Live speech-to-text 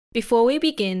Before we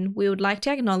begin, we would like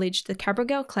to acknowledge the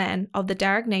Cabrogal clan of the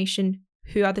Darug Nation,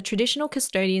 who are the traditional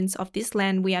custodians of this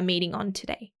land we are meeting on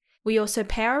today. We also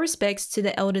pay our respects to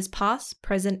the elders past,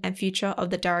 present and future of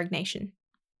the Darug Nation.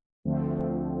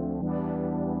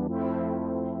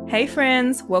 Hey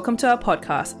friends, welcome to our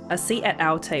podcast, A Seat at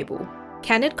Our Table.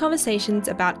 Candid conversations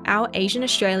about our Asian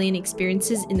Australian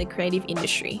experiences in the creative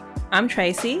industry. I'm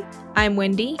Tracy. I'm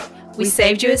Wendy. We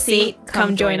saved you a seat.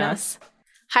 Come join us.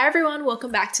 Hi everyone,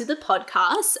 welcome back to the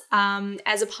podcast.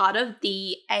 As a part of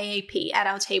the AAP at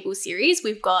Our Table series,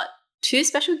 we've got two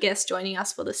special guests joining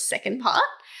us for the second part.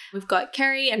 We've got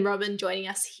Carrie and Robin joining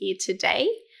us here today,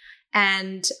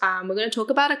 and we're going to talk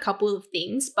about a couple of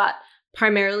things, but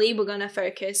primarily we're going to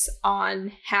focus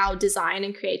on how design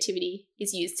and creativity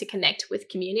is used to connect with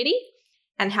community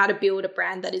and how to build a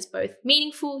brand that is both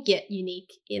meaningful yet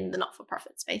unique in the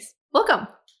not-for-profit space. Welcome.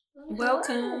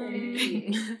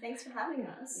 Welcome. Thanks for having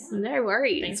us. No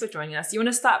worries. Thanks for joining us. You want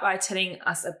to start by telling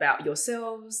us about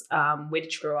yourselves, where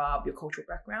did you grow up, your cultural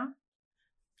background?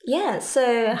 Yeah,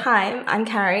 so hi, I'm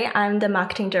Carrie. I'm the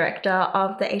marketing director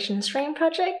of the Asian Australian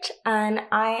Project, and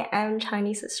I am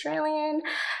Chinese Australian,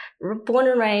 born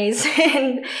and raised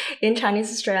in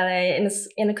Chinese Australia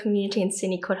in a community in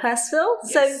Sydney called Hurstville.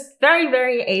 Yes. So very,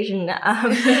 very Asian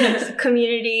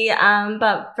community,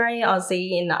 but very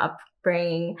Aussie in the upbringing.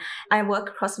 I work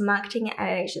across marketing at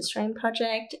Asian Australian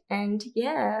Project, and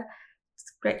yeah,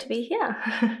 it's great to be here.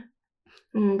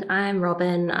 And I'm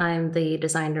Robin. I'm the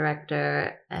design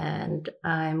director, and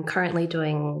I'm currently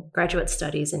doing graduate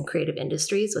studies in creative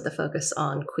industries with a focus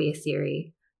on queer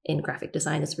theory in graphic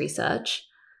design as research.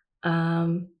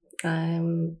 I'm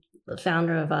the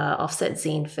founder of Offset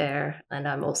Zine Fair, and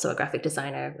I'm also a graphic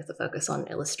designer with a focus on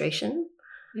illustration.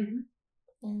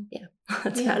 Mm-hmm. Yeah,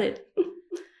 that's about it.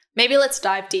 Maybe let's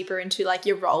dive deeper into like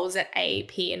your roles at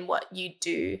AAP and what you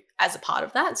do as a part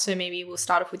of that. So maybe we'll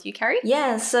start off with you, Carrie.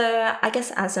 Yeah, so I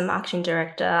guess as a marketing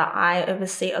director, I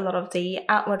oversee a lot of the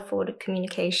outward forward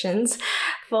communications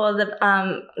for the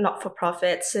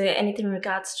not-for-profit. So anything in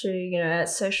regards to,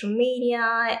 social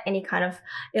media, any kind of,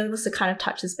 it also kind of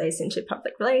touches base into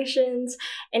public relations,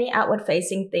 any outward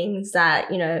facing things that,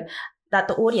 that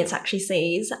the audience actually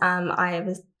sees.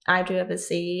 I do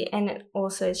oversee, and it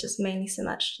also is just mainly so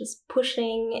much just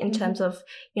pushing in terms of,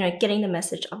 getting the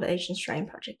message of the Asian Australian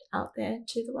Project out there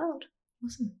to the world.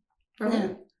 Awesome.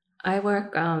 Yeah. I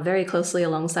work very closely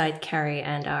alongside Carrie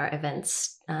and our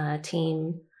events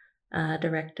team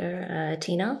director,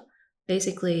 Tina.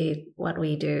 Basically, what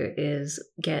we do is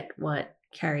get what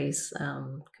Carrie's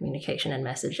communication and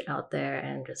message out there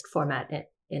and just format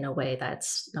it in a way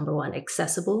that's, number one,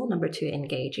 accessible, number two,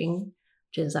 engaging,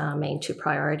 which is our main two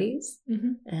priorities.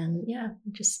 Mm-hmm. And yeah,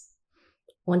 just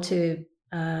want to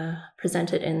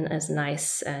present it in as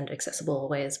nice and accessible a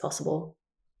way as possible.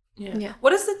 Yeah. What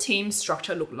does the team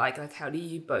structure look like? Like, how do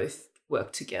you both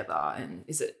work together? And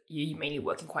is it you mainly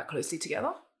working quite closely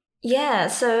together? Yeah,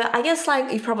 so I guess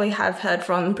like you probably have heard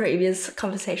from previous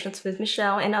conversations with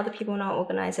Michelle and other people in our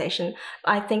organisation.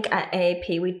 I think at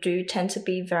AAP we do tend to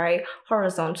be very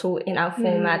horizontal in our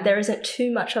format. There isn't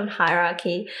too much of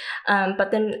hierarchy,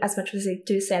 but then as much as we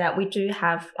do say that, we do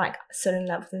have like certain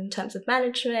levels in terms of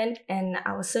management and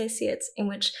our associates, in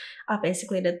which are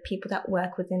basically the people that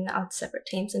work within our separate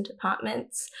teams and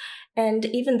departments. And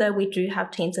even though we do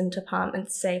have teams and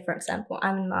departments, say, for example,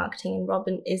 I'm in marketing and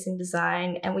Robin is in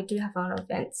design, and we do have our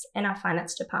events and our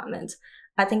finance department,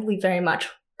 I think we very much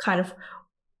kind of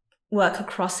work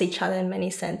across each other in many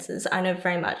senses. I know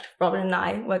very much Robin and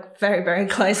I work very, very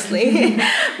closely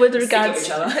with regards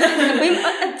to a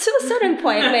certain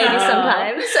point, maybe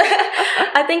sometimes.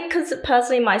 I think because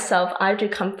personally myself, I do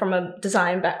come from a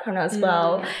design background as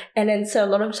well. And then so a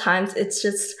lot of times it's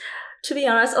just, to be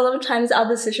honest, a lot of times our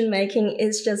decision making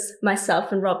is just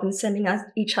myself and Robin sending us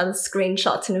each other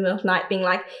screenshots in the middle of the night being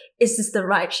like, is this the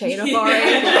right shade of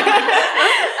orange?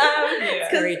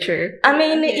 Very true. I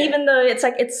mean, even though it's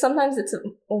like, sometimes it's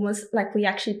almost like we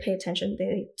actually pay attention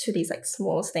to these like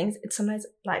small things. It's sometimes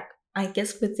like, I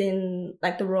guess within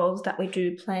like the roles that we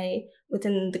do play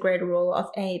within the greater role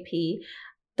of AAP,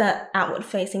 the outward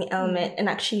facing element and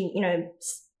actually,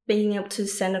 being able to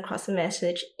send across a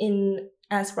message in,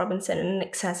 as Robin said, in an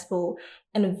accessible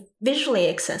and a visually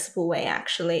accessible way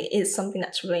actually is something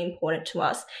that's really important to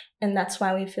us. And that's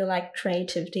why we feel like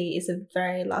creativity is a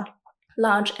very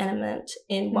large element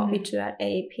in what we do at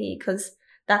AAP, because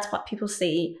that's what people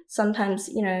see. Sometimes,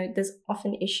 there's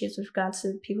often issues with regards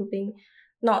to people being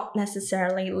not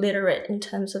necessarily literate in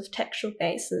terms of textual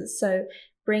bases. So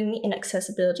bringing in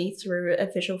accessibility through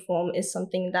a visual form is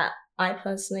something that I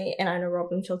personally, and I know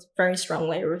Robin feels very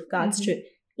strongly with regards to,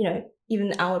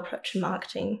 even our approach to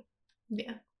marketing.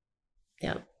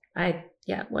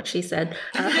 What she said.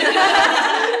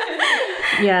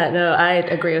 I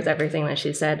agree with everything that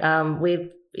she said. We've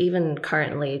even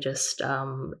currently just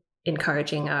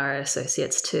encouraging our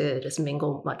associates to just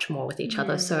mingle much more with each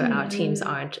other, so our teams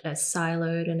aren't as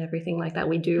siloed and everything like that.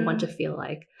 We do want to feel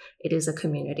like it is a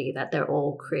community, that they're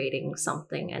all creating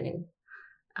something and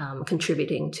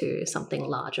contributing to something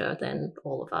larger than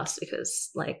all of us,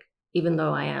 because like, even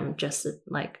though I am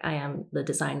the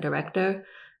design director,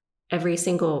 every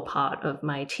single part of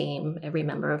my team, every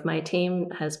member of my team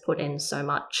has put in so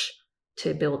much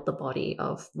to build the body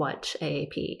of what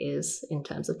AAP is in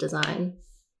terms of design.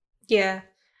 Yeah.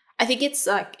 I think it's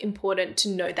like important to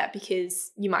know that,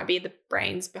 because you might be the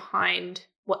brains behind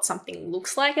what something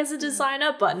looks like as a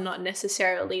designer, but not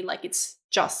necessarily like it's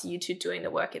just you two doing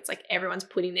the work. It's like everyone's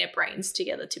putting their brains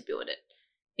together to build it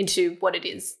into what it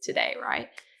is today, right?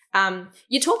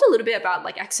 You talked a little bit about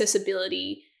like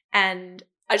accessibility, and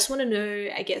I just want to know,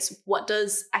 I guess, what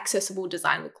does accessible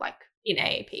design look like in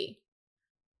AAP?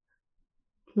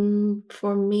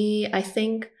 For me, I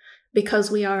think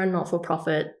because we are a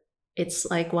not-for-profit, it's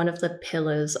like one of the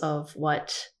pillars of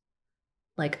what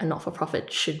like a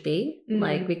not-for-profit should be.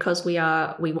 Like, because we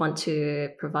want to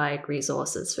provide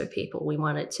resources for people. We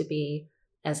want it to be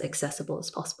as accessible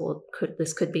as possible.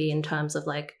 This could be in terms of,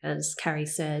 like, as Carrie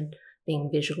said, being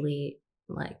visually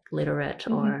like literate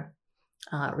or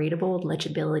readable,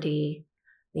 legibility,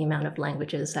 the amount of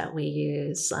languages that we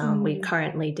use. We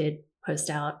currently did post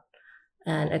out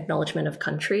an acknowledgement of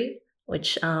country,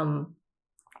 which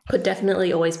could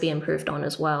definitely always be improved on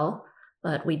as well.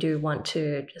 But we do want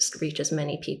to just reach as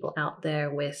many people out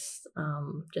there with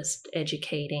just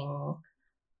educating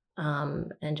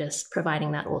and just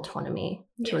providing that autonomy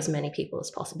to as many people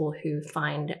as possible who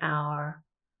find our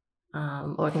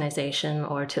organization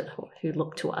or who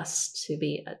look to us to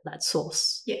be that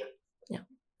source.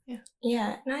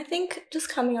 Yeah, and I think just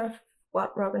coming out of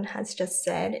what Robin has just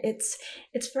said, it's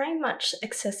very much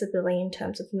accessibility in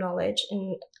terms of knowledge,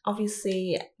 and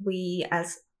obviously we,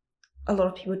 as a lot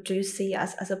of people do see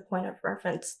us as a point of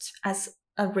reference, as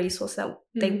a resource that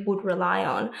they would rely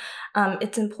on.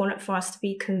 It's important for us to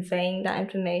be conveying that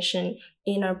information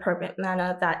in an appropriate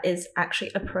manner that is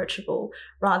actually approachable,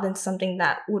 rather than something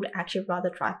that would actually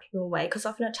rather drive people away. Because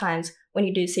often at times when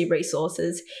you do see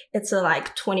resources, it's a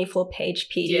like 24-page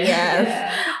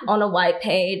PDF on a white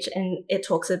page, and it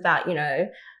talks about, you know,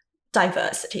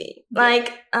 diversity.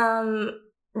 Like,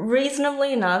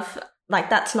 reasonably enough,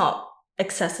 like that's not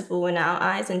accessible in our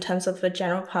eyes in terms of the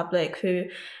general public, who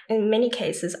in many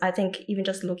cases, I think even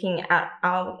just looking at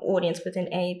our audience within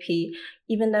AAP,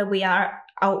 even though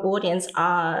our audience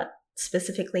are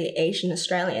specifically Asian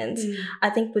Australians,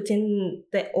 I think within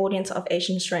the audience of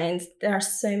Asian Australians, there are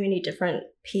so many different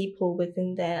people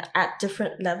within there at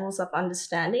different levels of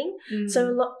understanding.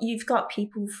 So you've got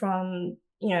people from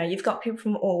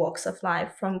all walks of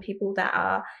life, from people that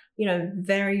are, you know,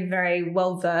 very, very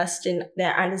well versed in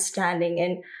their understanding,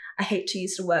 and I hate to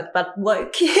use the word, but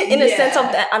woke in a sense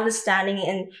of their understanding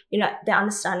and, you know, their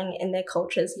understanding in their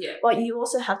cultures. But you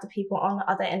also have the people on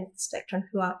the other end of the spectrum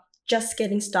who are just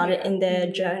getting started in their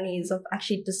journeys of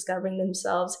actually discovering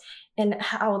themselves and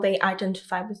how they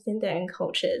identify within their own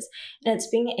cultures. And it's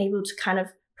being able to kind of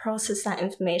process that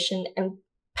information and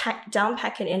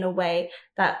downpack it in a way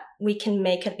that we can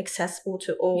make it accessible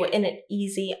to all in an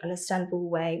easy, understandable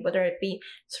way, whether it be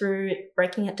through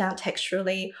breaking it down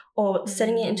texturally or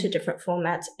setting it into different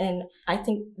formats. And I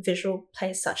think visual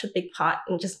plays such a big part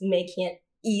in just making it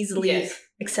easily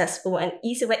accessible and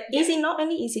easy, not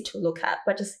only easy to look at,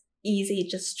 but just easy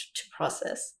just to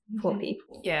process for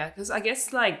people. Yeah, because I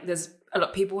guess like there's a lot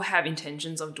of people have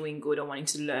intentions of doing good or wanting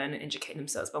to learn and educate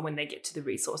themselves, but when they get to the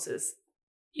resources,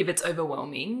 if it's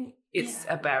overwhelming, it's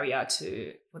a barrier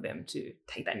for them to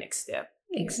take that next step.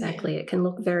 Exactly. It can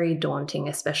look very daunting,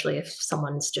 especially if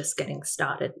someone's just getting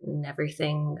started and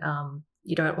everything.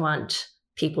 You don't want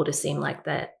people to seem like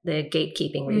that they're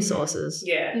gatekeeping resources.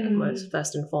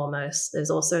 First and foremost. There's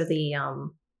also the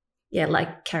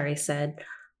like Carrie said,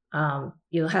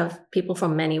 you'll have people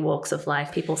from many walks of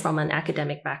life, people from an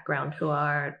academic background who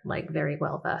are like very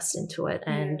well versed into it.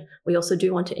 And we also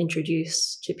do want to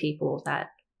introduce to people that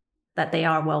they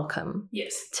are welcome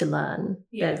to learn.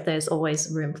 There's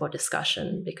always room for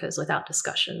discussion, because without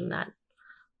discussion, that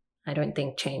I don't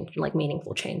think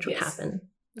meaningful change would happen.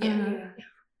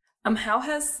 How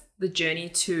has the journey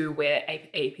to where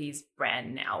AAP's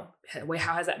brand now,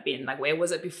 how has that been? Like, where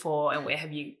was it before and where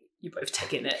have you you both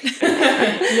taken it.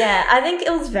 Yeah, I think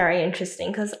it was very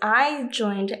interesting because I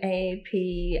joined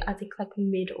AAP, I think like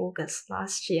mid-August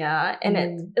last year, and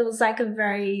it was like a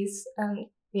very,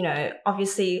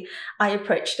 obviously I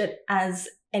approached it as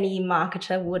any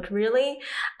marketer would really,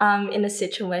 in a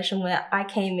situation where I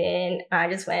came in and I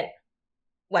just went,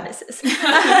 what is this?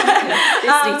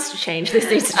 This needs to change. This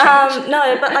needs to change.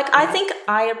 No, but like I think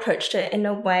I approached it in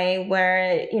a way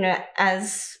where,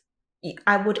 as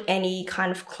I would any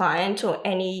kind of client or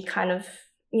any kind of,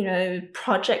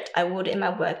 project I would in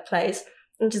my workplace,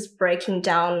 and just breaking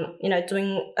down,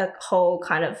 doing a whole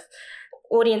kind of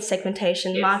audience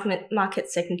segmentation,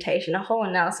 market segmentation, a whole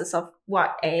analysis of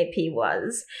what AAP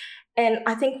was. And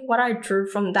I think what I drew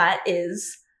from that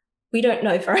is we don't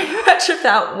know very much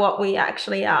about what we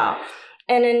actually are.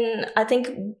 And then I think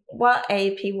what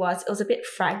AAP was, it was a bit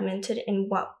fragmented in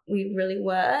what we really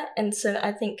were. And so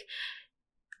I think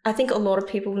a lot of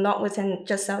people, not within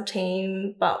just our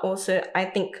team, but also I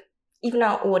think even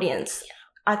our audience,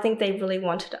 I think they really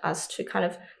wanted us to kind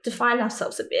of define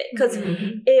ourselves a bit, because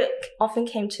it often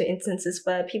came to instances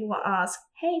where people would ask,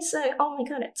 hey, so, oh my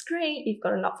God, it's great. You've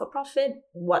got a not-for-profit.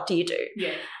 What do you do?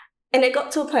 Yeah. And it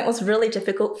got to a point it was really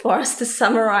difficult for us to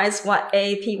summarize what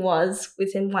AAP was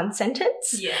within one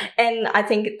sentence. Yeah. And I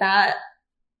think that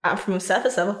from a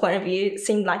surface level point of view,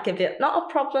 seemed like a bit, not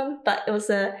a problem, but it was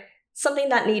something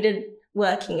that needed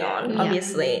working on,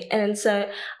 obviously. And so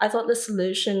I thought the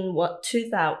solution to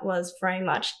that was very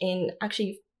much in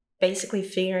actually basically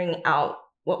figuring out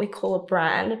what we call a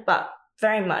brand, but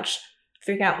very much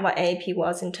figuring out what AAP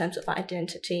was in terms of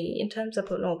identity, in terms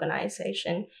of an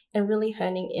organization, and really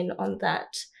honing in on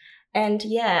that. And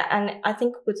and I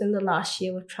think within the last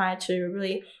year, we've tried to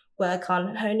really work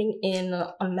on honing in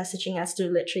on messaging as to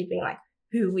literally being like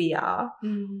who we are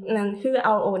and who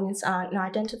our audience are, and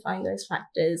identifying those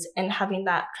factors and having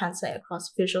that translate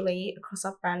across visually across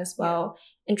our brand as well,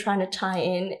 and trying to tie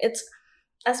in. It's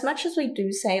as much as we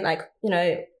do say like,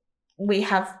 we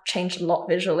have changed a lot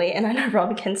visually, and I know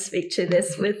Rob can speak to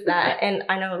this with that, and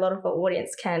I know a lot of our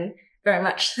audience can very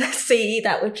much see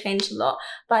that we've changed a lot,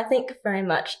 but I think very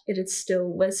much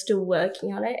we're still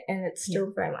working on it, and it's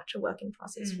still very much a working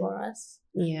process for us.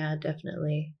 Yeah,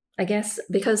 definitely. I guess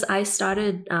because I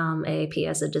started AAP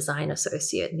as a design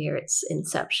associate near its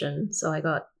inception, so I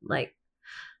got it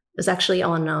was actually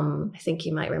on, I think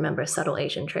you might remember Subtle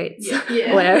Asian Traits,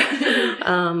 where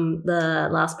the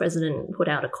last president put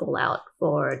out a call out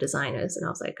for designers. And I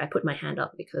was like, I put my hand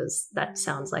up because that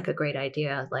sounds like a great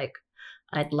idea. Like,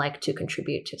 I'd like to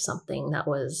contribute to something that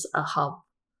was a hub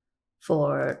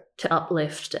to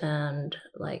uplift and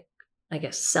I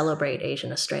guess celebrate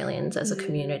Asian Australians as a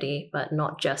community, but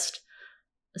not just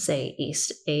say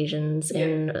East Asians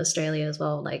in Australia as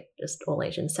well, like just all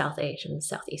Asians, South Asians,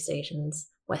 Southeast Asians,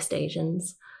 West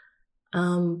Asians.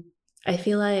 I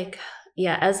feel like,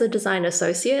 as a design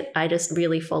associate, I just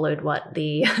really followed what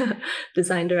the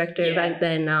design director back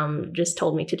then just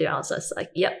told me to do. I was just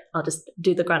like, I'll just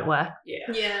do the grunt work.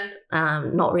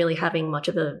 Not really having much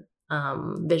of a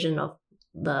vision of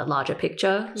the larger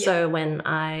picture. So when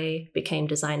I became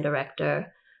design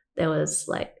director, there was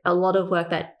a lot of work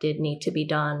that did need to be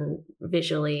done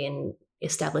visually in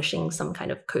establishing some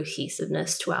kind of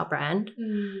cohesiveness to our brand,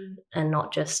 and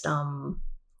not just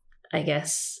I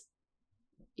guess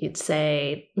you'd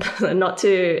say not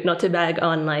to bag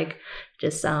on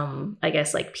just I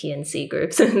guess PNC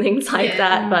groups and things like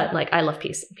that, but I love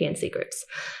PNC groups,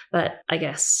 but I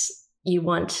guess you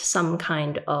want some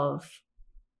kind of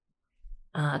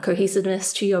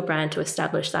cohesiveness to your brand to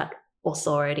establish that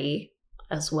authority,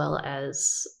 as well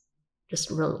as just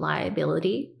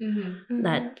reliability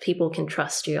that people can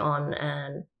trust you on,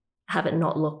 and have it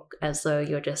not look as though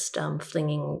you're just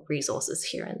flinging resources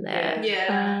here and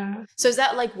there. So is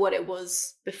that what it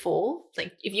was before?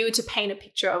 If you were to paint a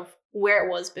picture of where it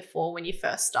was before when you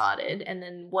first started, and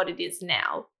then what it is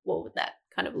now, what would that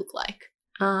kind of look like?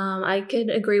 I could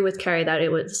agree with Carrie that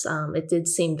it was it did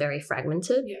seem very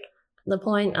fragmented. The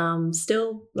point,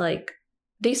 still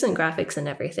decent graphics and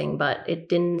everything, but it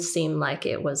didn't seem like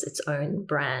it was its own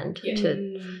brand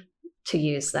to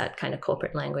use that kind of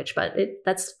corporate language. But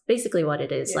that's basically what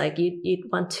it is.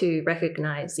 You'd want to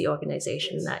recognize the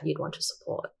organization that you'd want to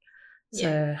support.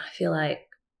 So I feel like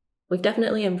we've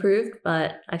definitely improved,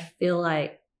 but I feel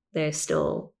like there's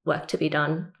still work to be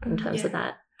done in terms of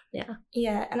that.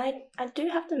 Yeah, and I do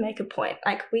have to make a point.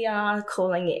 We are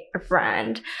calling it a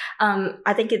brand.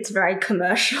 I think it's very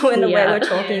commercial in the way we're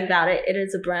talking about it. It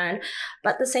is a brand.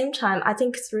 But at the same time, I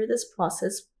think through this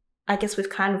process, I guess we've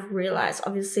kind of realized,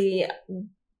 obviously,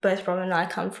 both Rob and I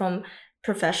come from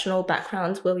professional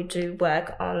backgrounds where we do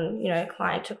work on, you know,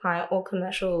 client to client or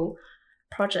commercial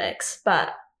projects.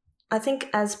 But I think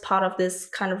as part of this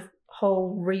kind of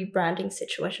whole rebranding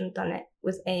situation done it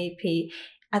with AAP,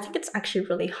 I think it's actually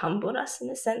really humbled us in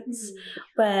a sense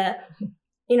where,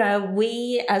 you know,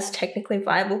 we as technically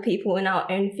viable people in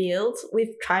our own fields,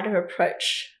 we've tried to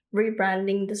approach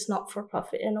rebranding this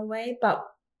not-for-profit in a way, but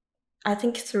I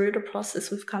think through the process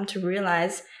we've come to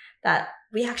realize that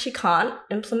we actually can't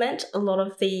implement a lot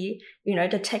of the, you know,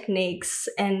 the techniques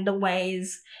and the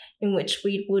ways in which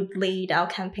we would lead our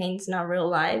campaigns in our real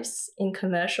lives in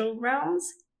commercial realms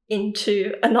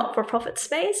into a not-for-profit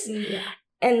space. Yeah.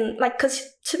 And like, because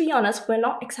to be honest, we're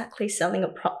not exactly selling a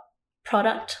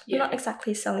product. We're not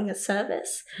exactly selling a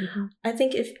service. I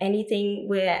think if anything,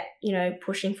 we're, you know,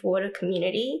 pushing forward a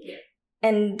community.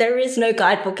 And there is no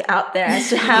guidebook out there as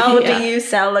to how do you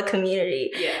sell a community.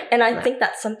 And I think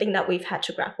that's something that we've had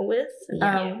to grapple with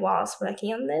whilst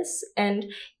working on this. And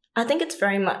I think it's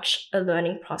very much a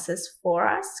learning process for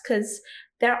us because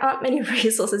there aren't many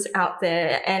resources out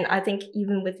there. And I think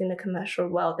even within the commercial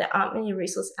world, there aren't many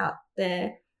resources out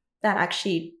there that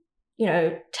actually, you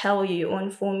know, tell you or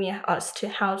inform you as to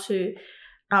how to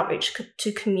outreach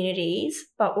to communities,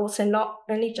 but also not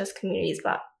only just communities,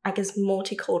 but I guess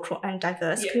multicultural and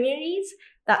diverse communities.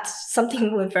 That's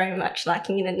something we're very much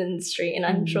lacking in an industry, and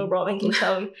I'm sure Robin can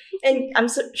tell you, and I'm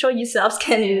sure yourselves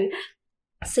can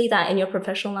see that in your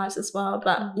professional lives as well.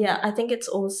 But yeah, I think it's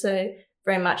also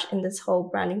very much in this whole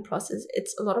branding process,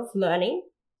 it's a lot of learning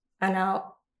in our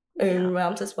own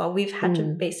realms as well. We've had to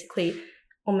basically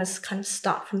almost kind of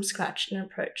start from scratch and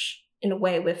approach in a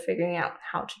way we're figuring out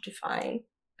how to define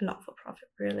a not-for-profit,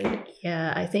 really.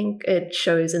 Yeah, I think it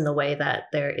shows in the way that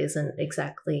there isn't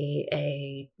exactly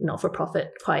a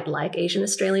not-for-profit quite like Asian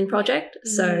Australian Project.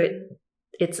 So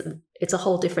it's a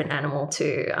whole different animal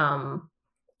to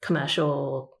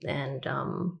commercial and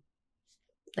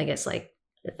I guess like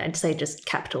I'd say just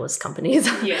capitalist companies,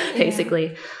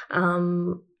 basically.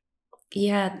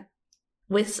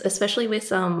 Especially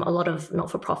with a lot of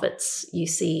not-for-profits, you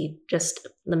see just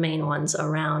the main ones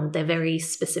around. They're very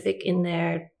specific in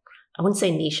their, I wouldn't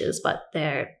say niches, but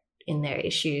they're in their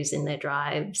issues, in their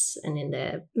drives, and in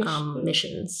their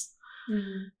missions.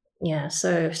 Yeah,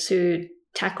 so to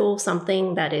tackle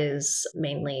something that is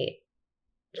mainly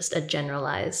just a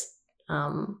generalized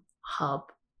hub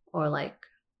or like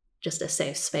just a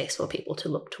safe space for people to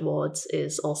look towards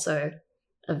is also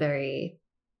a very,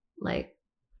 like,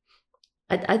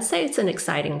 I'd say it's an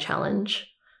exciting challenge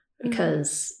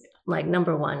because, like,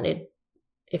 number one,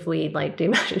 if we like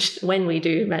when we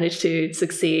do manage to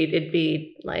succeed, it'd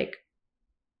be like,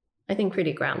 I think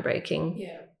pretty groundbreaking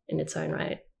in its own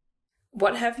right.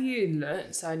 What have you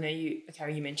learned? So I know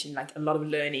Carrie, you mentioned like a lot of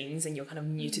learnings and you're kind of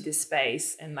new to this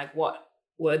space, and like what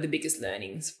were the biggest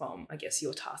learnings from, I guess,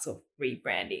 your task of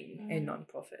rebranding a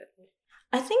nonprofit?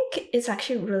 I think it's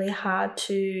actually really hard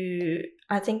to,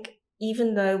 I think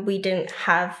even though we didn't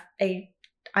have a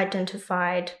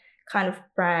identified kind of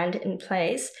brand in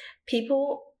place,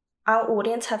 our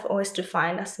audience have always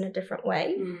defined us in a different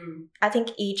way. I think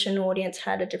each an audience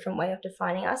had a different way of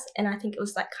defining us. And I think it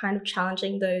was like kind of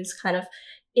challenging those kind of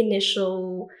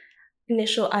initial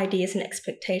ideas and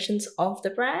expectations of the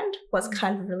brand was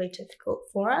kind of really difficult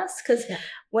for us because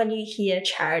when you hear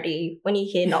charity, when you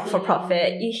hear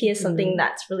not-for-profit, you hear something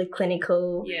that's really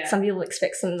clinical. Some people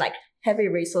expect some like heavy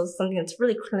resource, something that's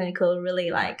really clinical,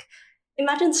 really like,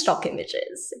 imagine stock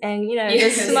images and, you know, the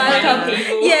smiling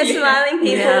people. Smiling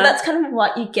people. That's kind of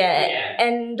what you get.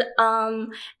 And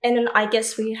then I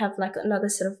guess we have like another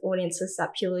set of audiences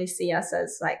that purely see us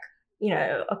as like, you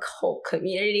know, a cult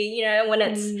community, you know, when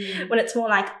it's more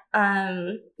like,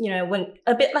 you know, when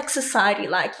a bit like society,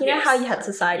 like, you know how you had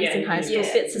societies in high school,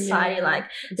 a bit society, like.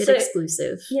 A bit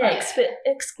exclusive.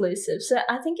 Exclusive. So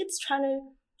I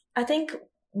think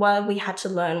what we had to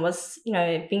learn was, you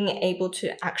know, being able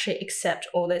to actually accept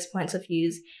all those points of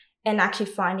views and actually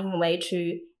finding a way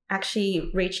to actually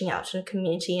reaching out to the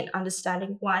community and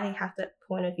understanding why they have that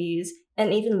point of views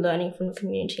and even learning from the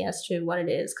community as to what it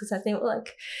is. Because I think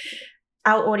like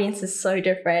our audience is so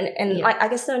different and like I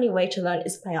guess the only way to learn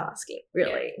is by asking,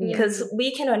 really, because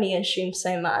we can only assume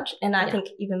so much. And I think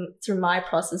even through my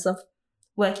process of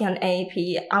working on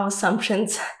AAP, our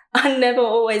assumptions are never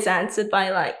always answered by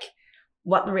like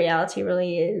what the reality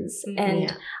really is.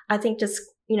 And I think just,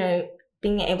 you know,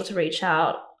 being able to reach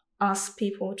out, ask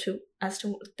people as to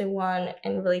what they want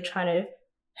and really trying to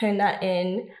hone that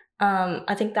in.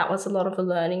 I think that was a lot of a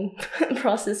learning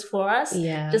process for us.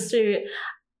 Just to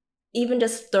even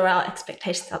just throw our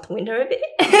expectations out the window a bit.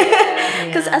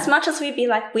 Because as much as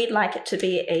we'd like it to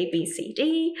be A, B, C,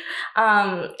 D,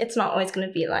 it's not always going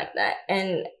to be like that.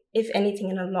 And if anything,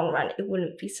 in the long run, it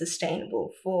wouldn't be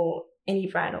sustainable for any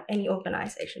brand or any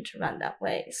organization to run that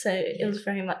way. So it was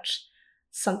very much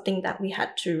something that we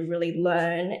had to really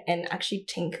learn and actually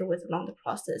tinker with along the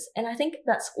process. And I think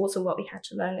that's also what we had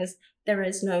to learn, is there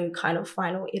is no kind of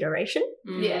final iteration.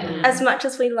 As much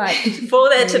as we like for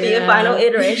there to be a final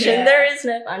iteration, there is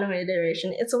no final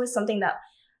iteration. It's always something that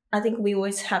I think we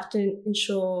always have to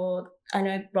ensure. I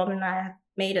know Rob and I have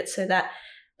made it so that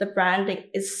the branding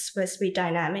is supposed to be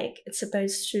dynamic. It's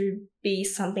supposed to be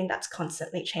something that's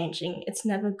constantly changing. It's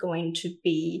never going to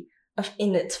be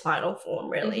in its final form,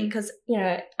 really, because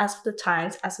as for the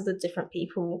times, as for the different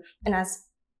people, and as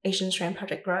Asian Australian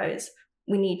Project grows,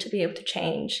 we need to be able to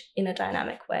change in a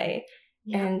dynamic way,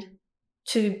 and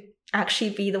to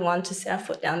actually be the one to set our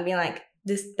foot down and be like,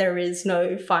 there is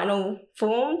no final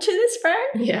form to this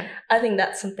brand. I think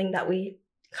that's something that we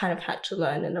kind of had to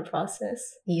learn in the process.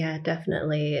 Yeah,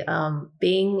 definitely.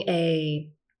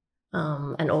 Being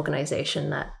an organization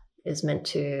that is meant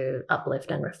to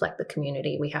uplift and reflect the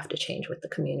community, we have to change with the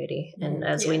community. And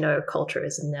as we know, culture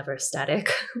is never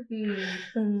static.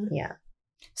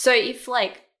 So if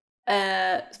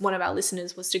one of our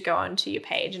listeners was to go onto your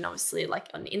page and obviously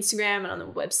on Instagram and on the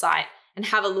website and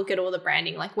have a look at all the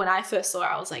branding, when I first saw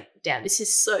it, I was like, damn, this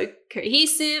is so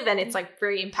cohesive and it's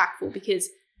very impactful, because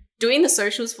doing the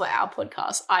socials for our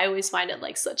podcast, I always find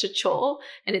it such a chore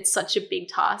and it's such a big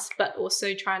task, but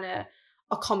also trying to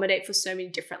accommodate for so many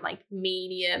different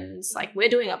mediums. We're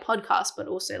doing a podcast, but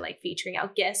also featuring our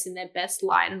guests in their best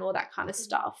light and all that kind of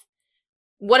stuff.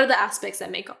 What are the aspects that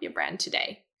make up your brand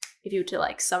today, if you were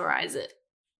to summarize it?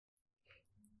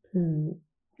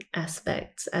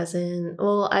 Aspects as in,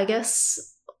 well, I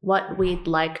guess what we'd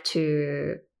like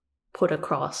to put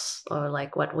across, or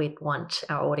what we'd want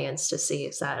our audience to see,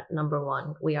 is that number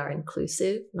one, we are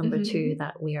inclusive. Number two,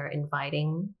 that we are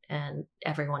inviting and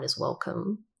everyone is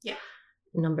welcome.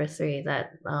 Number three,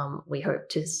 that we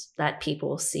hope that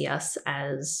people see us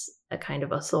as a kind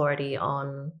of authority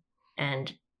on,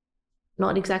 and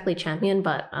not exactly champion,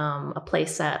 but a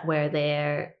place where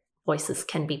their voices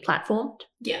can be platformed.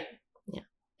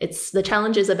 It's the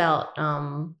challenge is about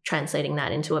translating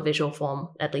that into a visual form,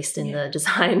 at least in the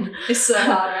design. It's so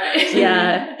hard,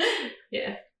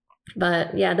 right?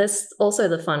 But there's also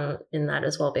the fun in that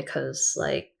as well, because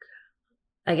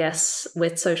I guess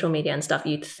with social media and stuff,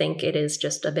 you'd think it is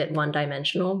just a bit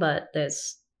one-dimensional, but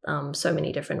there's so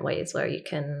many different ways where you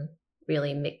can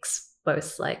really mix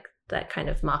both that kind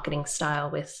of marketing style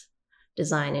with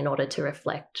design in order to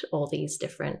reflect all these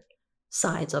different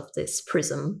sides of this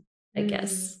prism, I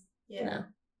guess.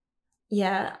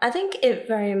 I think it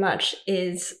very much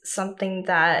is something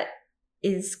that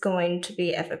is going to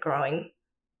be ever growing.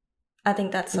 I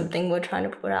think that's something we're trying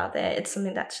to put out there. It's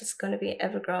something that's just going to be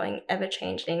ever growing, ever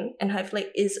changing, and hopefully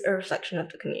is a reflection of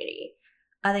the community.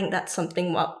 I think that's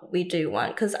something what we do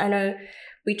want, because I know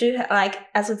we do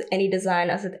as with any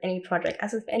design, as with any project,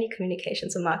 as with any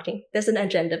communications or marketing, there's an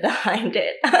agenda behind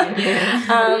it.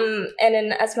 And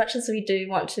then as much as we do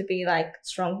want to be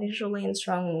strong visually and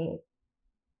strong,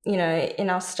 in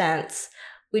our stance,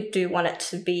 we do want it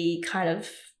to be kind of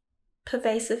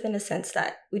pervasive in a sense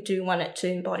that we do want it to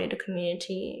embody the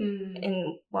community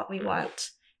in what we want.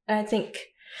 And I think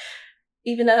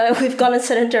even though we've gone a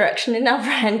certain direction in our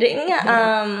branding,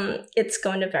 it's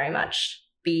going to very much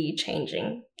be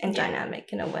changing and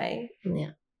dynamic in a way.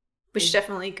 Which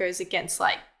definitely goes against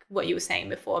what you were saying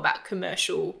before about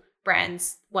commercial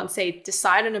brands. Once they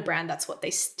decide on a brand, that's what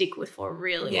they stick with for a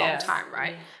really long time,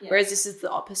 right? Whereas this is the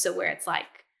opposite, where it's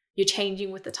you're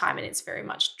changing with the time, and it's very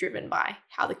much driven by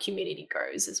how the community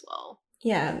grows as well.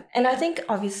 And I think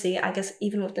obviously, I guess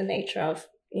even with the nature of,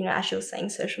 as you were saying,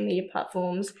 social media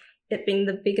platforms, it being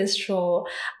the biggest draw,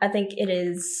 I think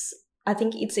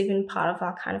it's even part of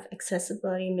our kind of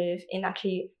accessibility move in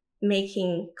actually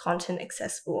making content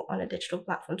accessible on a digital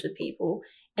platform to people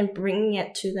and bringing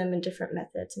it to them in different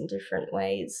methods, in different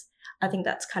ways. I think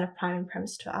that's kind of prime and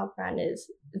premise to our brand is.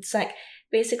 It's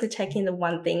basically taking the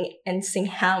one thing and seeing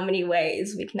how many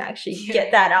ways we can actually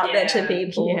get that out there to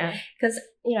people. Because,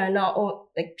 not all,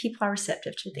 people are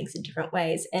receptive to things in different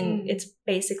ways. And it's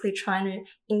basically trying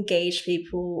to engage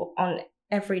people on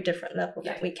every different level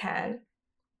that we can.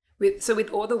 With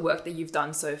all the work that you've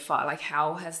done so far,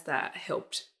 how has that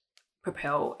helped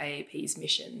propel AAP's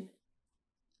mission?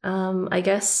 I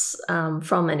guess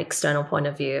from an external point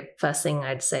of view, first thing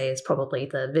I'd say is probably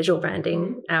the visual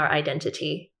branding, our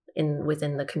identity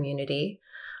within the community.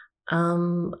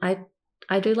 I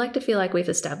I do like to feel like we've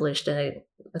established a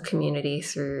community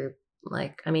through,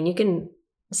 like, I mean, you can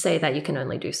say that you can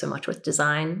only do so much with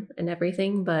design and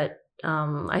everything, but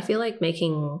I feel like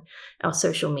making our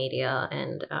social media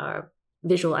and our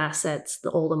visual assets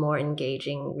all the more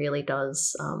engaging really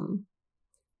does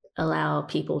allow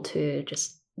people to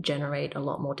just generate a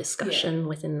lot more discussion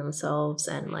within themselves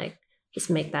and like just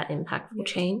make that impactful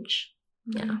change.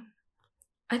 Yeah.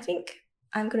 I think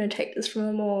I'm going to take this from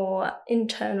a more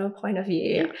internal point of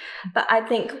view, but I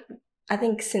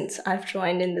think since I've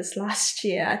joined in this last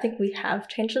year, I think we have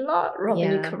changed a lot. Robin,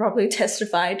 you could probably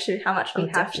testify to how much we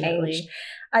have changed.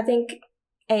 I think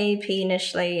AAP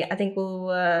initially, I think we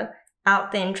were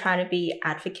out there and trying to be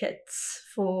advocates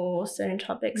for certain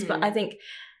topics, but I think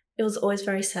it was always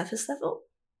very surface level.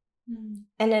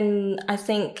 And then I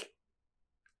think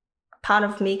part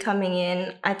of me coming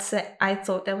in, I'd say I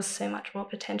thought there was so much more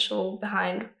potential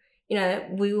behind, you know,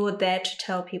 we were there to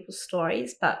tell people's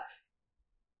stories, but,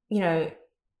 you know,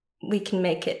 we can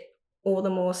make it all the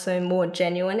more so more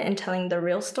genuine and telling the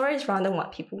real stories rather than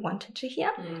what people wanted to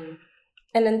hear.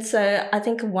 And then so I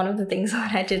think one of the things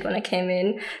that I did when I came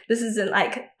in, this isn't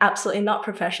like absolutely not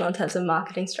professional in terms of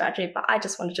marketing strategy, but I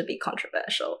just wanted to be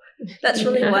controversial. That's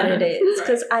really what it is.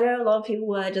 Because I know a lot of people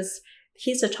were just,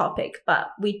 here's a topic, but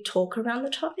we talk around the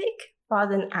topic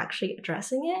rather than actually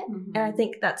addressing it. And I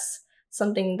think that's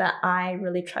something that I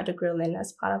really try to grill in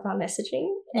as part of our messaging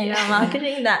and our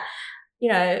marketing, that, you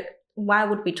know, why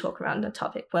would we talk around the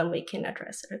topic when we can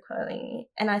address it accordingly?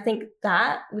 And I think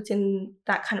that within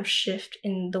that kind of shift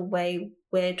in the way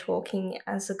we're talking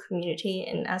as a community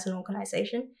and as an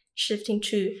organization, shifting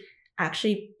to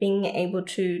actually being able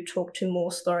to talk to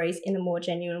more stories in a more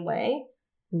genuine way,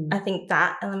 I think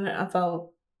that element of our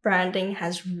branding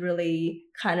has really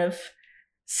kind of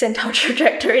sent our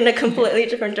trajectory in a completely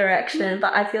different direction.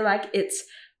 But I feel like it's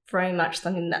very much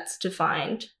something that's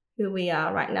defined who we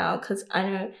are right now, because I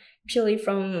know purely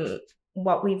from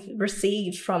what we've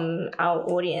received from our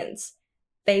audience,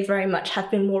 they very much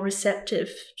have been more receptive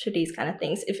to these kind of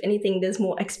things. If anything, there's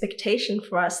more expectation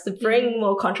for us to bring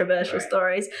more controversial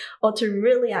stories, or to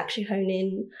really actually hone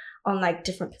in on like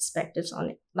different perspectives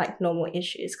on like normal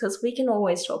issues, because we can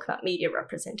always talk about media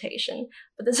representation,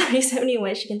 but there's only so many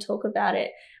ways you can talk about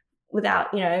it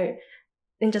without, you know,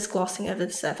 and just glossing over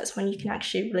the surface, when you can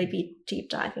actually really be deep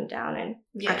diving down and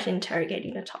actually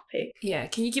interrogating the topic. Yeah.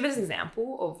 Can you give us an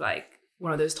example of like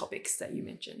one of those topics that you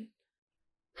mentioned?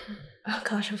 Oh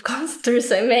gosh, I've gone through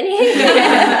so many.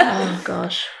 Oh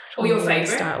gosh. Or your What do I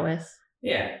favorite? start with?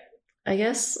 Yeah. I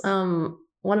guess one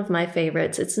of my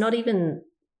favorites, it's not even,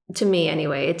 to me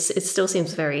anyway, it still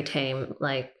seems very tame,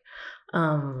 like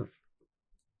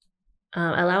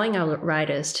allowing our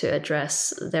writers to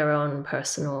address their own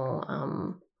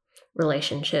personal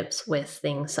relationships with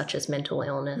things such as mental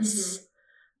illness.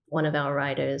 One of our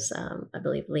writers, I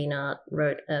believe Lena,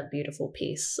 wrote a beautiful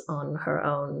piece on her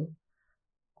own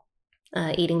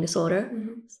eating disorder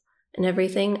and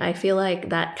everything. I feel like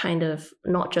that kind of,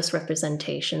 not just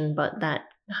representation, but that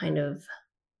kind of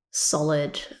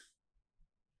solid,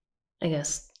 I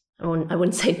guess, I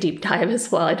wouldn't say deep dive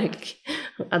as well. I think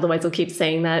otherwise we'll keep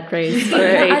saying that phrase for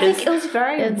ages. I think it was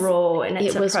very raw in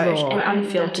its approach and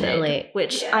unfiltered, definitely.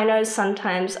 Which I know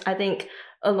sometimes I think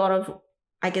a lot of,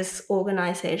 I guess,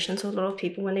 organizations or a lot of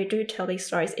people, when they do tell these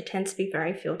stories, it tends to be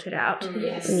very filtered out.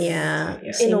 Yeah.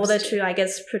 In order to, I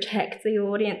guess, protect the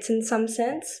audience in some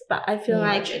sense. But I feel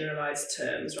like generalized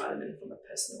terms rather than from a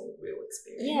personal real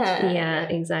experience. Yeah,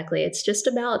 exactly. It's just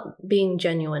about being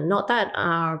genuine. Not that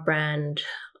our brand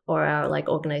or our like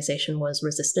organization was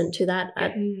resistant to that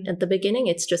at the beginning.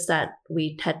 It's just that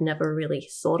we had never really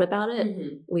thought about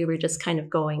it. We were just kind of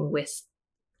going with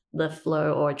the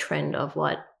flow or trend of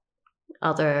what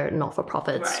other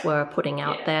not-for-profits were putting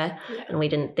out there. And we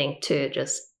didn't think to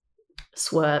just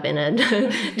swerve in a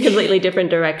completely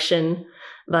different direction.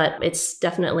 But it's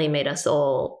definitely made us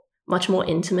all much more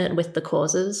intimate with the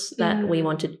causes that we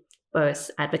want to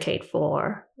both advocate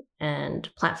for and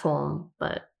platform,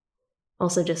 but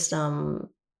also just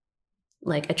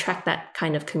like attract that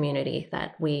kind of community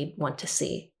that we want to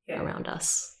see around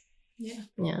us. And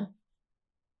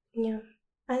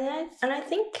I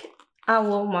think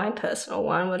well, my personal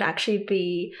one would actually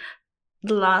be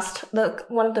one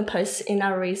of the posts in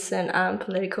our recent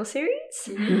political series.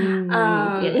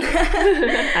 I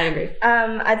agree.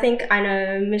 I think I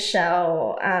know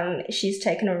Michelle, she's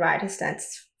taken a writer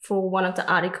stance for one of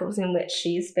the articles in which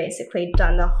she's basically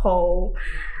done the whole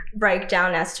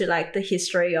breakdown as to like the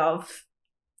history of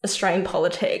Australian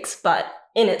politics, but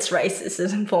in its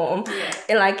racism form,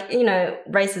 and like, you know,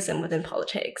 racism within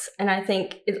politics. And I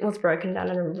think it was broken down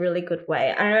in a really good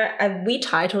way. We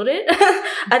titled it.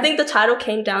 I think the title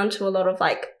came down to a lot of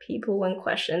like people and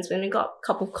questions when we got a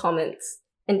couple of comments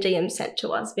and DMs sent to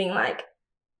us being like,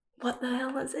 what the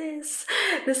hell is this?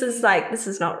 This is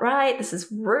not right. This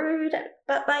is rude.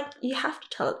 But like, you have to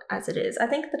tell it as it is. I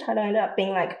think the title ended up being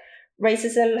like,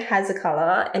 racism has a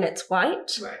color and it's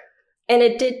white. Right. And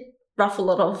it did ruffle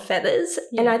a lot of feathers.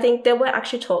 And I think there were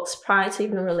actually talks prior to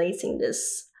even releasing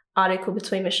this article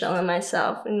between Michelle and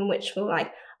myself in which we were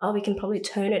like, oh, we can probably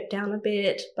tone it down a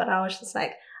bit. But I was just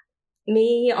like,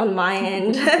 me on my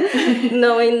end,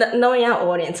 knowing our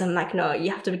audience, I'm like, no,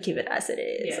 you have to keep it as it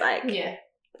is.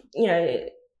 You know,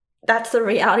 that's the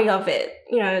reality of it.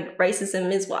 You know,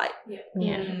 racism is white.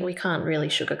 We can't really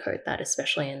sugarcoat that,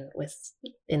 especially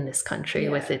in this country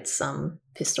with its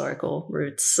historical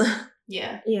roots.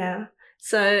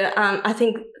 So I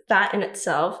think that in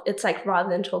itself, it's like, rather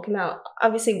than talking about,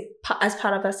 obviously as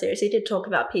part of our series, we did talk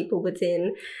about people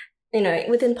within, you know,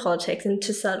 within politics and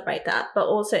to celebrate that, but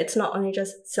also it's not only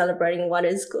just celebrating what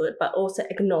is good, but also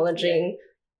acknowledging,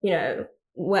 you know,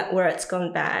 where it's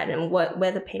gone bad and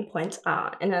where the pain points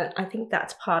are. And I think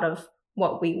that's part of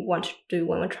what we want to do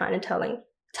when we're trying to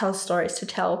tell stories, to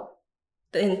tell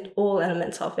in all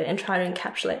elements of it and try to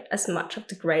encapsulate as much of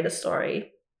the greater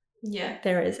story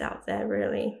there is out there,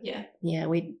 really.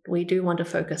 We do want to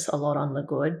focus a lot on the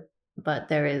good, but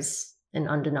there is an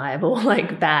undeniable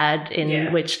like bad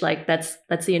in which like that's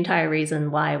the entire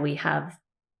reason why we have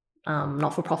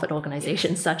not-for-profit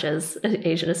organizations such as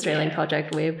Asian Australian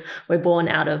Project. We're born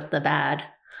out of the bad,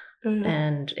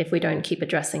 and if we don't keep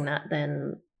addressing that,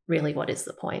 then really what is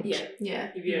the point?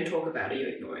 If you don't talk about it, you're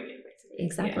ignoring it, basically.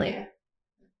 Exactly.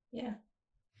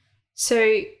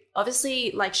 So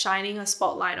obviously, like, shining a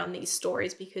spotlight on these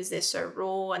stories because they're so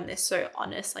raw and they're so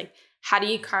honest, like, how do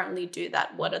you currently do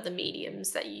that? What are the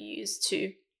mediums that you use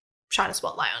to shine a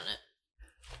spotlight on it?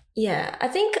 Yeah, I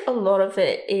think a lot of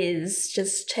it is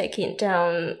just taking it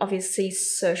down. Obviously,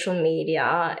 social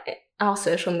media, our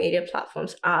social media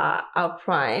platforms are our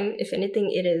prime. If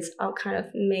anything, it is our kind of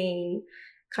main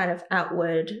kind of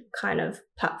outward kind of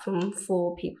platform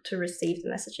for people to receive the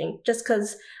messaging. Just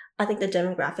because I think the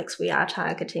demographics we are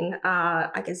targeting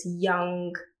are, I guess,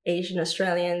 young Asian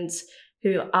Australians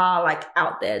who are like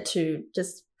out there to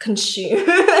just consume,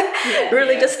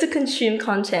 just to consume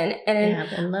content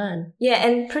and learn.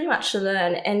 And pretty much to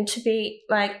learn and to be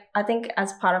like, I think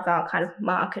as part of our kind of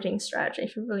marketing strategy,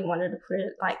 if you really wanted to put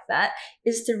it like that,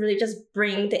 is to really just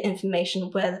bring the information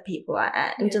where the people are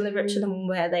at and deliver it to them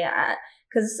where they are at.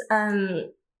 Because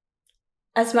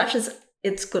as much as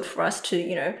it's good for us to,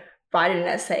 you know, write an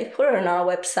essay, put it on our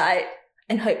website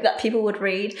and hope that people would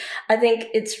read, I think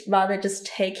it's rather just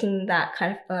taking that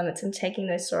kind of elements and taking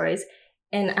those stories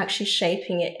and actually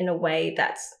shaping it in a way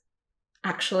that's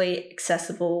actually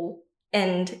accessible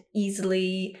and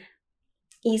easily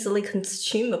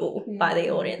consumable by the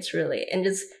audience, really, and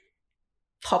just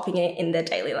popping it in their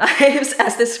daily lives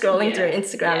as they're scrolling through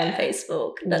Instagram and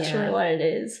Facebook. That's really what it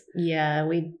is.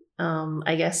 We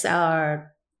I guess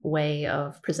our way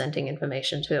of presenting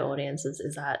information to audiences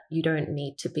is that you don't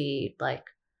need to be like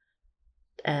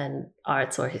an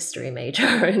arts or history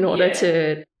major in order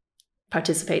to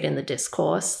participate in the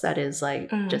discourse that is like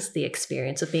just the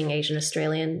experience of being Asian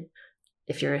Australian.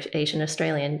 If you're Asian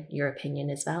Australian, your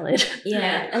opinion is valid.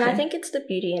 And I think it's the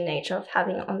beauty and nature of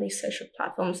having it on these social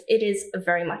platforms. It is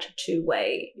very much a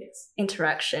two-way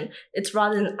interaction. It's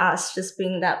rather than us just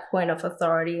being that point of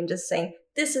authority and just saying,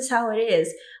 this is how it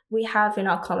is. We have in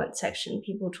our comment section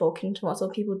people talking to us or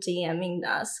people DMing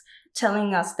us,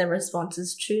 telling us their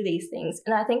responses to these things.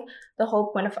 And I think the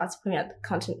whole point of us putting out the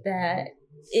content there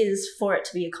is for it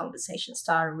to be a conversation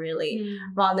starter, really,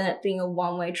 rather than it being a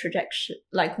one-way trajectory,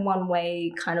 like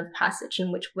one-way kind of passage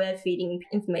in which we're feeding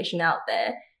information out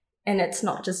there and it's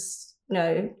not just, you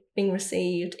know, being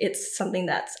received. It's something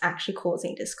that's actually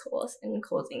causing discourse and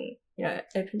causing, you know,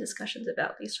 open discussions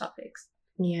about these topics.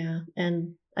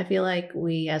 And I feel like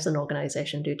we as an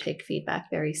organization do take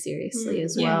feedback very seriously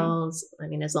as well. I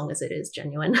mean, as long as it is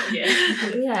genuine.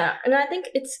 And I think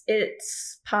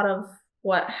it's part of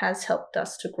what has helped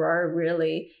us to grow,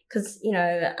 really, because, you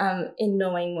know, in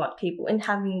knowing what people and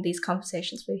having these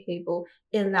conversations with people,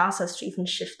 it allows us to even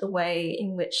shift the way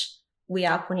in which we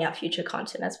are putting out future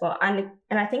content as well. And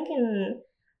I think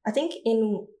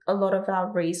in a lot of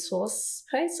our resource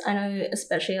posts, I know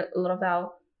especially a lot of our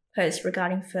posts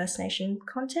regarding First Nation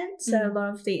content. So a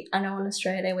lot of I know in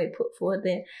Australia we put forward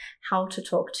the how to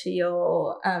talk to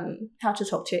your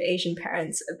Asian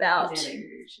parents about.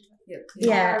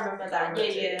 I remember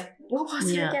that. what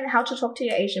was it again? How to talk to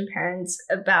your Asian parents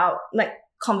about like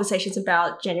conversations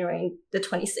about January the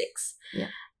 26th. Yeah.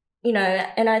 You know,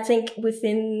 and I think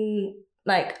within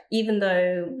like, even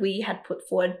though we had put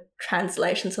forward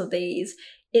translations of these,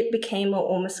 it became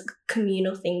almost a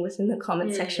communal thing within the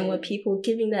comment section where people were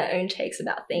giving their own takes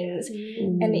about things.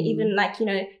 And even like, you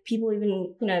know, people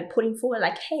even, you know, putting forward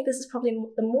like, hey, this is probably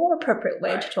the more appropriate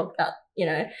way to talk about, you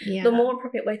know, the more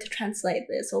appropriate way to translate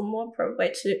this, or more appropriate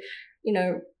way to, you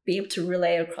know, be able to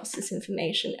relay across this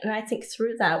information. And I think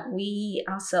through that, we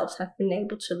ourselves have been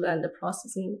able to learn the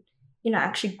process and, you know,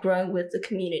 actually grow with the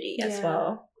community as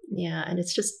well. Yeah, and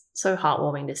it's just so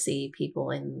heartwarming to see people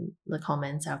in the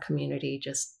comments, our community,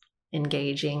 just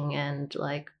engaging and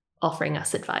like offering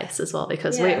us advice as well,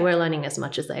 because we're learning as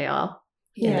much as they are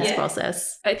in this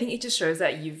process. I think it just shows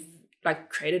that you've like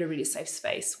created a really safe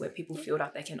space where people feel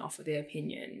like they can offer their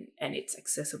opinion and it's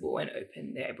accessible and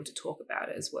open. They're able to talk about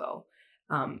it as well.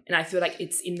 And I feel like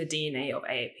it's in the DNA of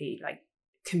AAP, like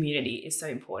community is so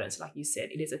important. So like you said,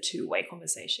 it is a two-way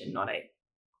conversation, not a,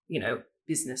 you know,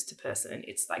 business to person.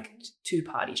 It's like two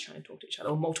parties trying to talk to each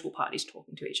other, or multiple parties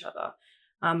talking to each other.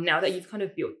 Now that you've kind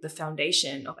of built the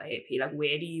foundation of AAP, like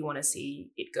where do you want to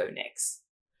see it go next?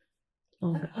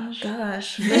 Oh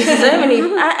gosh, there's so many.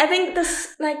 I think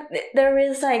this, like, there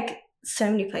is like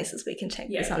so many places we can take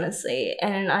this, honestly.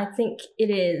 And I think it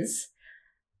is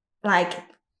like,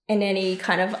 in any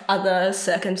kind of other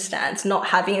circumstance, not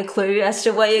having a clue as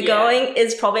to where you're going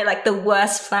is probably like the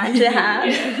worst plan to have.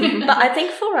 But I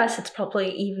think for us, it's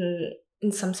probably even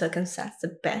in some circumstance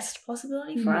the best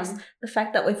possibility for us. The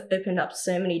fact that we've opened up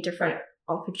so many different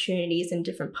opportunities and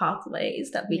different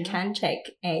pathways that we can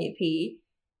take AAP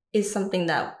is something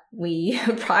that we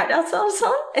pride ourselves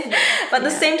on. But at the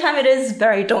same time, it is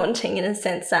very daunting in a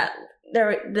sense that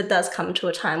there does come to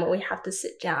a time where we have to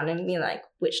sit down and be like,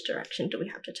 which direction do we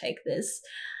have to take this?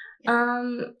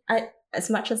 As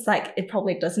much as like it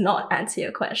probably does not answer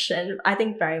your question, I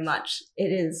think very much it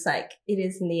is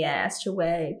in the air as to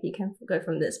where you can go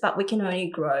from this. But we can only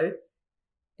grow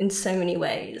in so many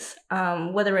ways,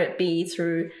 whether it be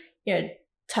through, you know,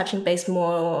 touching base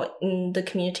more in the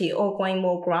community or going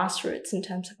more grassroots in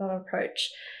terms of our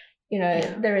approach. You know,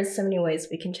 there is so many ways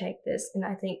we can take this, and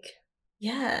I think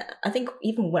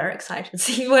even we're excited to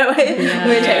see where we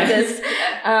take this.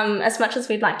 As much as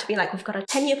we'd like to be like, we've got a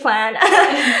 10-year plan.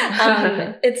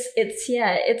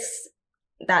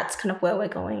 That's kind of where we're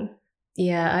going.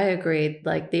 Yeah, I agree.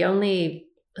 Like the only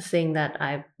thing that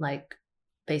I like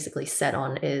basically set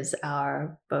on is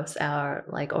both our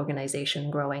like organization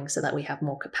growing so that we have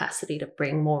more capacity to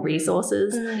bring more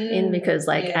resources in, because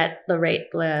like at the rate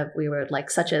where we were like,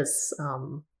 such as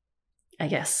I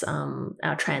guess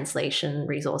our translation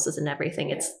resources and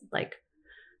everything, it's like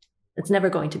it's never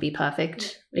going to be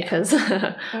perfect because of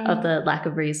the lack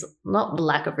of not the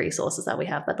lack of resources that we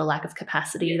have, but the lack of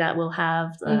capacity that we'll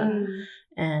have.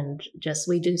 And just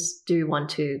we do want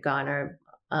to garner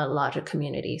a larger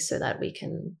community so that we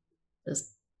can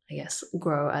just, I guess,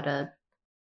 grow at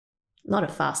not a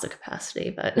faster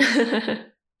capacity, but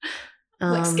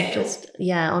like scale.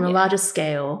 On a larger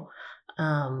scale.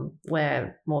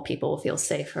 Where more people will feel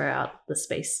safer out the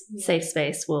space. Safe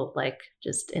space will like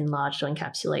just enlarge to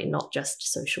encapsulate not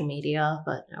just social media,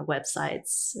 but our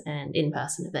websites and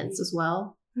in-person events as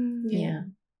well. I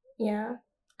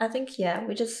think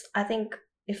I think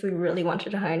if we really wanted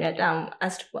to hone it down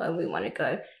as to where we want to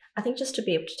go, I think just to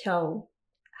be able to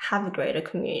have a greater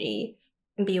community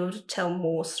and be able to tell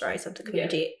more stories of the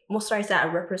community, more stories that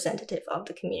are representative of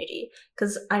the community.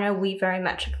 Because I know we very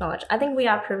much acknowledge, I think we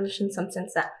are privileged in some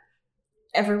sense that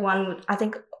I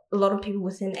think a lot of people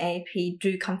within AAP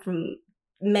do come from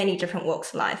many different walks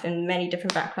of life and many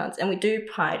different backgrounds. And we do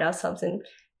pride ourselves in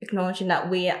acknowledging that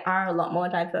we are a lot more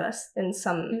diverse than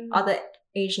some other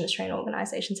Asian Australian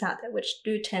organizations out there, which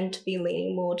do tend to be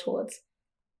leaning more towards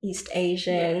East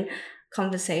Asian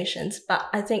conversations. But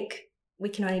I think we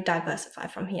can only diversify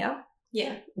from here.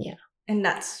 Yeah. And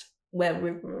that's where we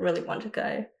really want to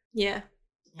go. Yeah.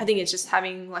 I think it's just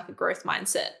having like a growth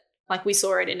mindset. Like we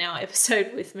saw it in our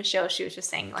episode with Michelle. She was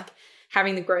just saying like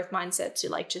having the growth mindset to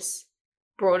like just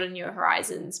broaden your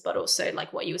horizons, but also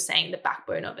like what you were saying, the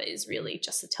backbone of it is really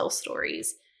just to tell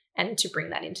stories and to bring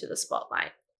that into the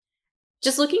spotlight.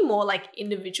 Just looking more like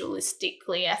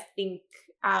individualistically, I think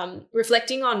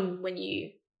reflecting on when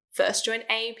you first joined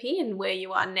AAP and where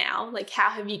you are now, like how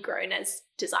have you grown as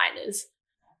designers?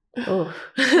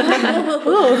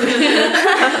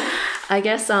 I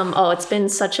guess it's been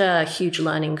such a huge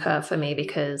learning curve for me,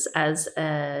 because as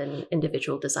an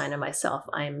individual designer myself,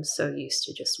 I'm so used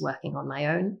to just working on my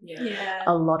own.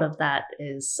 A lot of that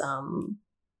is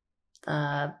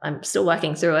I'm still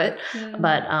working through it,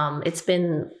 but it's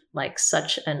been like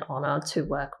such an honor to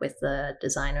work with the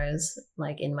designers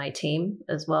like in my team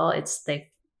as well. They've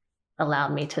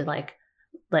allowed me to like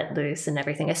let loose and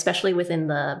everything, especially within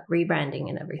the rebranding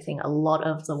and everything. A lot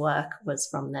of the work was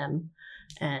from them,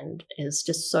 and it's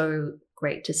just so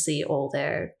great to see all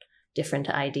their different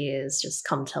ideas just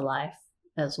come to life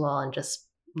as well, and just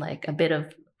like a bit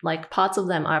of like parts of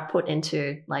them are put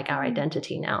into like our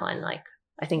identity now, and like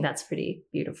I think that's pretty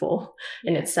beautiful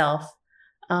in itself.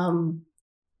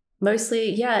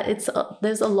 Mostly,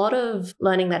 there's a lot of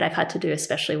learning that I've had to do,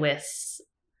 especially with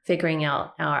figuring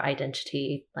out our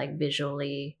identity, like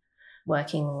visually,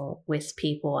 working with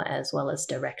people as well as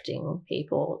directing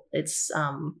people. It's,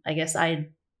 I guess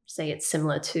I'd say it's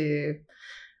similar to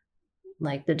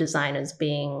like the designers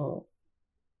being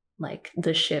like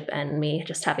the ship and me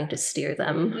just having to steer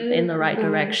them in the right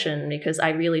direction, because I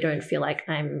really don't feel like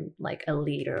I'm like a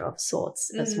leader of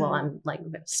sorts as well. I'm like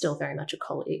still very much a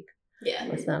colleague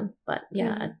with them. But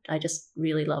I just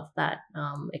really love that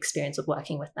experience of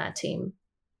working with that team.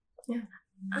 Yeah.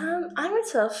 I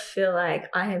myself feel like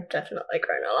I have definitely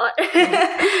grown a lot.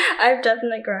 I've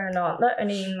definitely grown a lot, not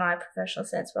only in my professional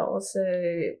sense, but also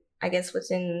I guess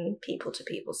within people to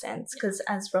people sense, because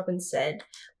as Robin said,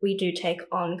 we do take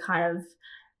on kind of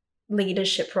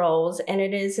leadership roles, and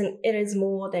it is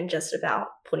more than just about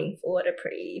putting forward a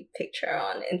pretty picture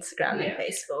on Instagram and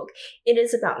Facebook. It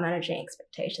is about managing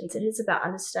expectations. It is about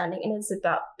understanding, and it is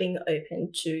about being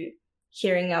open to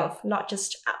hearing of not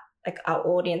just like our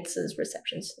audience's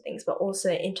receptions to things, but also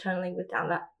internally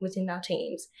within our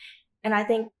teams. And I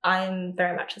think I'm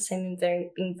very much the same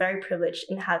in being very privileged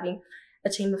in having a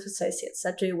team of associates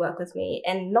that do work with me,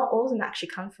 and not all of them actually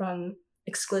come from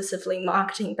exclusively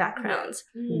marketing backgrounds.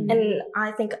 And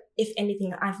I think if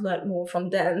anything, I've learned more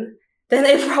from them than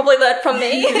they've probably learned from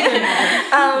me.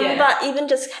 But even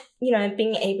just,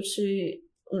 being able to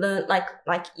learn,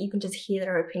 like you can just hear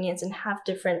their opinions and have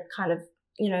different kind of,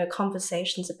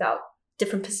 conversations about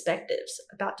different perspectives,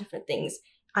 about different things.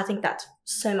 I think that's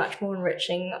so much more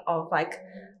enriching of like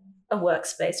a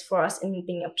workspace for us in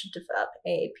being able to develop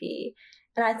AAP.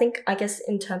 And I guess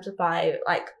in terms of my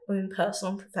like own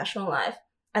personal and professional life,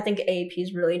 I think AAP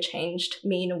has really changed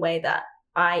me in a way that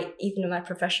I, even in my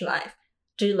professional life,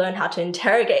 do learn how to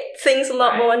interrogate things a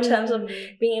lot more in terms of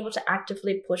being able to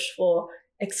actively push for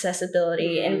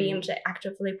accessibility and being able to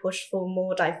actively push for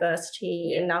more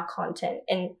diversity in our content.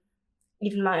 And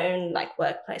even my own like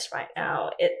workplace right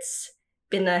now, it's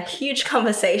been a huge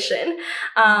conversation,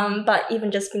 but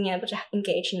even just being able to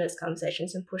engage in those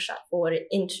conversations and push that forward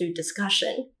into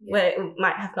discussion where it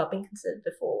might have not been considered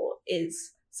before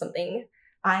is something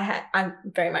I'm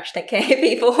very much thanking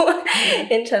people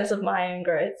in terms of my own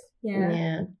growth.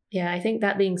 Yeah, I think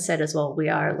that being said as well, we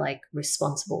are like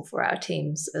responsible for our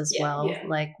teams as well.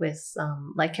 Like with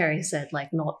like Carrie said,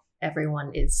 like not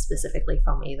everyone is specifically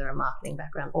from either a marketing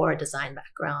background or a design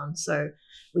background. So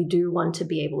we do want to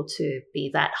be able to be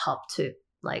that hub to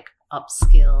like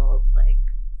upskill, like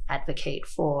advocate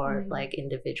for like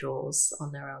individuals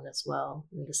on their own as well,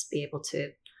 and just be able to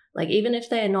like, even if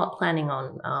they're not planning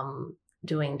on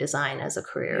doing design as a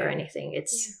career or anything,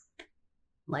 it's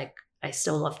like I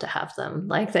still love to have them.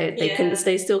 Like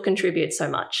they still contribute so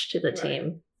much to the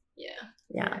team.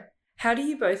 Yeah. How do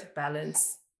you both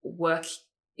balance work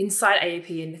inside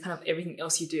AAP and kind of everything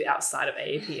else you do outside of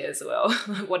AAP as well?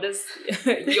 What does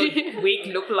your week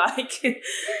look like?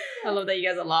 I love that you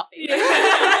guys are laughing.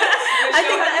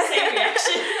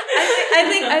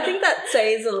 I think that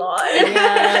says a lot.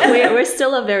 We're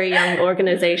still a very young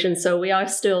organization, so we are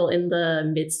still in the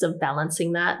midst of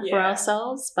balancing that for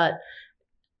ourselves. But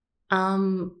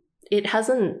it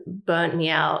hasn't burnt me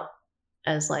out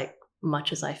as like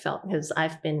much as I felt, because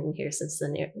I've been here since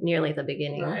nearly the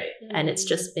beginning, and it's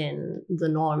just been the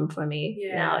norm for me.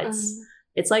 Now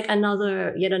it's like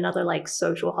yet another like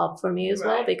social hub for me as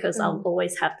well, because I'll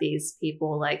always have these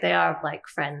people, like they are like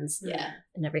friends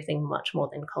and everything, much more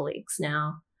than colleagues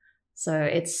now. So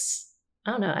it's,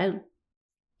 I don't know,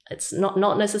 it's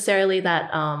not necessarily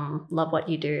that love what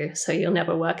you do so you'll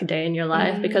never work a day in your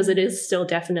life, because it is still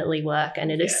definitely work, and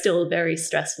it is still very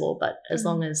stressful, but as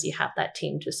long as you have that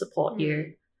team to support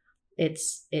you,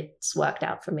 it's worked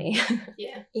out for me. I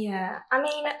mean,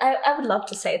 I would love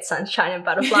to say it's sunshine and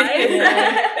butterflies.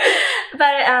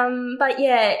 But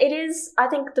yeah, it is. I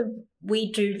think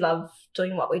we do love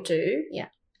doing what we do,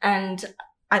 and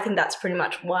I think that's pretty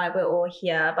much why we're all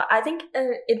here. But I think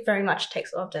it very much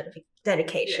takes a lot of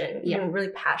dedication and really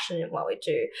passionate in what we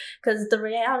do. Because the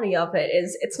reality of it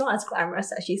is it's not as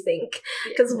glamorous as you think.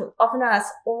 Because often I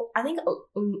think a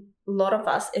lot of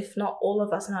us, if not all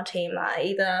of us in our team, are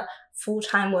either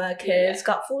full-time workers,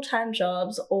 got full-time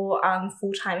jobs, or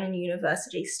full-time in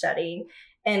university studying.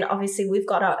 And obviously we've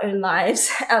got our own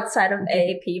lives outside of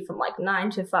AAP from like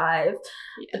 9 to 5.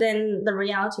 But then the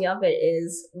reality of it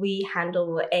is we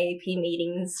handle AAP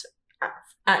meetings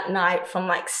at night from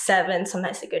like 7,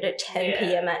 sometimes they go to 10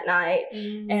 p.m. at night.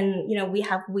 And, you know, we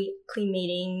have weekly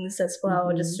meetings as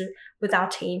well, just with our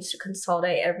teams to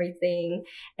consolidate everything.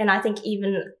 And I think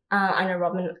even, I know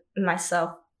Robin and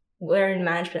myself, we're in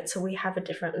management, so we have a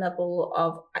different level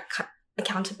of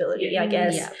accountability, I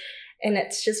guess. Yeah. And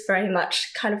it's just very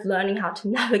much kind of learning how to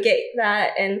navigate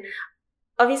that. And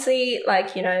obviously,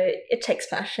 like, you know, it takes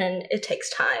passion, it takes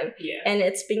time. And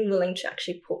it's being willing to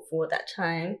actually put forward that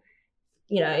time,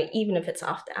 you know, even if it's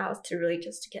after hours, to really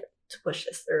just to get to push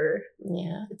this through.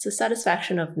 Yeah, it's a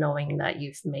satisfaction of knowing that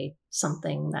you've made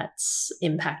something that's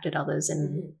impacted others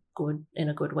in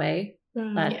a good way.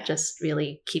 That just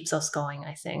really keeps us going,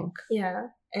 I think. Yeah,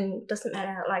 and it doesn't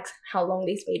matter like how long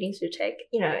these meetings do take.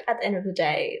 You know, at the end of the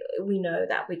day, we know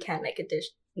that we can make the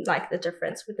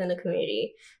difference within the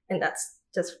community, and that's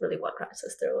just really what drives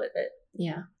us through with it.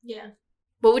 Yeah.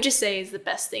 What would you say is the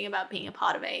best thing about being a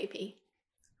part of AAP?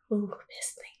 Ooh,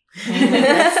 best thing.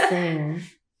 Best thing.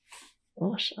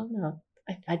 Gosh, I don't know.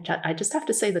 I just have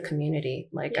to say the community.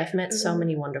 Like, I've met so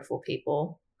many wonderful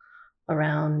people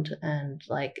around, and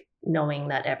like knowing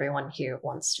that everyone here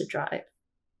wants to drive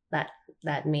that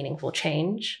meaningful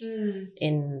change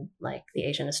in like the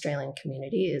Asian Australian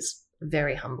community is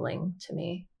very humbling to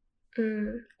me.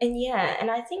 And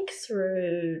I think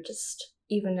through just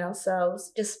even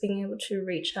ourselves, just being able to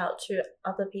reach out to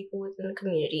other people within the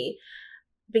community,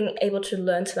 being able to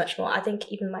learn so much more. I think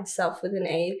even myself within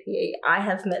AAP, I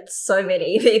have met so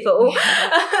many people,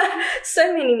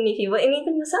 so many people, and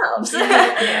even yourselves.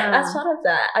 As part of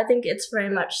that, I think it's very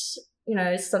much, you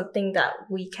know, something that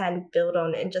we can build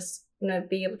on and just, you know,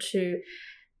 be able to,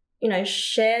 you know,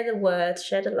 share the words,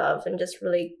 share the love, and just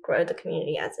really grow the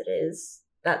community as it is.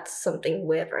 That's something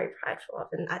we're very prideful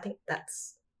of, and I think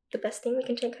that's the best thing we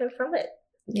can take home from it.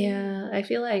 Yeah, I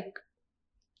feel like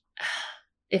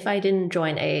if I didn't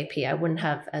join AAP, I wouldn't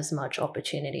have as much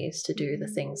opportunities to do the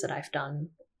things that I've done,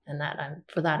 and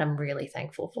I'm really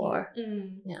thankful for.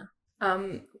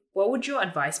 What would your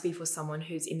advice be for someone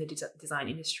who's in the design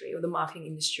industry or the marketing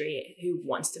industry who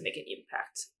wants to make an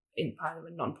impact in part of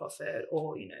a nonprofit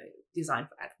or, you know, design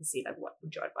for advocacy? Like, what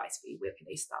would your advice be? Where can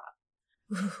they start?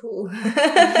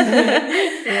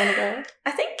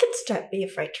 I think it's don't be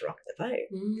afraid to rock the boat.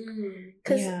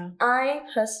 Because I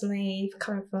personally,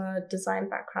 coming from a design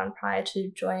background prior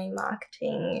to joining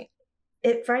marketing,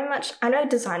 it very much, I know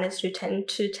designers do tend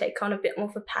to take on a bit more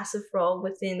of a passive role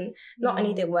within not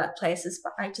only their workplaces,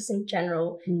 but like just in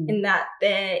general, in that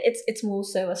it's more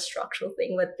so a structural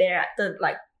thing where they're at the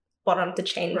like bottom of the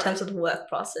chain in terms of the work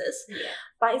process.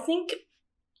 But I think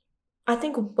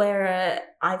where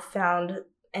I found,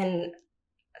 and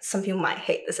some people might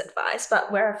hate this advice,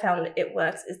 but where I found it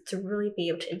works is to really be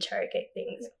able to interrogate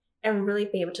things and really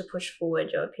be able to push forward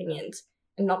your opinions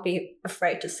and not be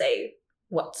afraid to say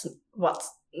what's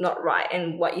not right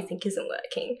and what you think isn't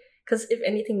working. Because if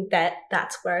anything,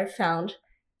 that's where I found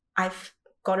I've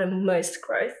gotten most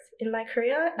growth in my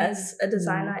career as a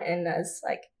designer and as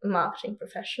like a marketing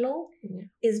professional,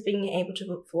 is being able to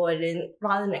put forward, and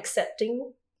rather than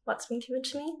accepting what's been given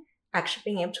to me, actually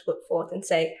being able to put forth and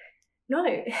say, no,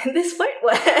 this won't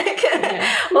work.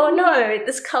 Or no,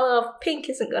 this color of pink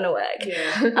isn't going to work.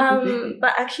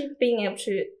 But actually being able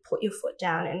to put your foot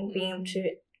down and being able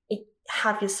to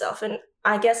have yourself. And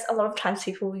I guess a lot of times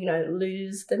people, you know,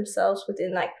 lose themselves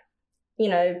within like, you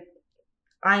know,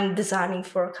 I'm designing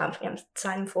for a company, I'm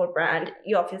designing for a brand.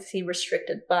 You're obviously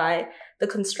restricted by the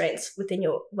constraints within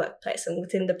your workplace and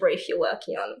within the brief you're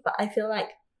working on. But I feel like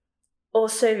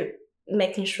also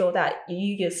making sure that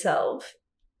you yourself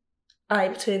are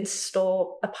able to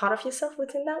install a part of yourself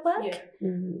within that work.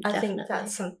 I think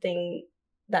that's something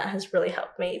that has really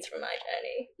helped me through my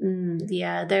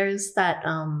journey. There's that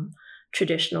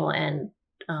traditional and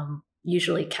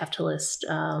usually capitalist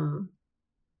kind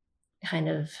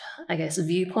of, I guess,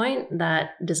 viewpoint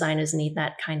that designers need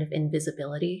that kind of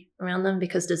invisibility around them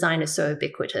because design is so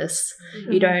ubiquitous.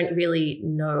 You don't really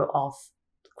know of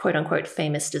quote unquote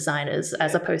famous designers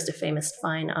as opposed to famous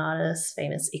fine artists,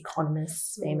 famous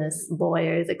economists, famous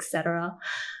lawyers, etc.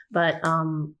 But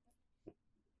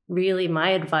really my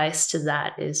advice to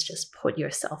that is just put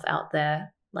yourself out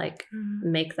there like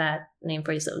make that name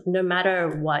for yourself. No matter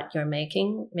what you're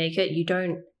making, make it. You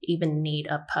don't even need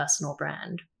a personal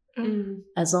brand.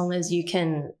 As long as you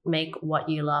can make what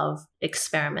you love,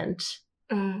 experiment.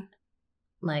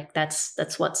 Like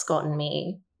that's what's gotten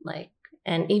me, like,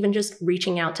 and even just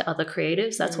reaching out to other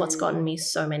creatives, that's what's gotten me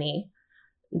so many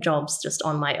jobs just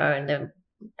on my own.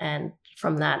 And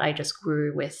from that I just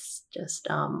grew with just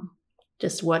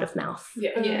word of mouth.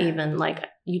 Even like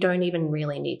you don't even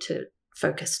really need to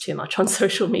focus too much on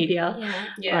social media.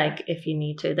 Like if you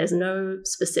need to, there's no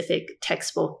specific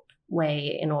textbook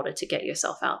way in order to get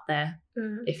yourself out there.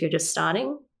 If you're just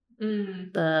starting,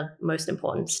 the most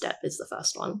important step is the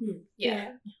first one.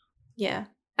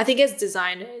 I think as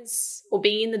designers, or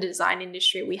being in the design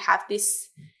industry, we have this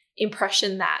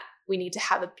impression that we need to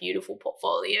have a beautiful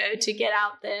portfolio to get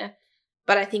out there.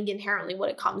 But I think inherently what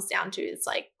it comes down to is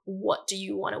like, what do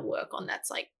you want to work on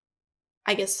that's like,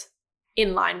 I guess,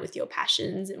 in line with your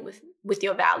passions and with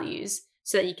your values,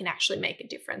 so that you can actually make a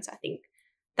difference. I think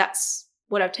that's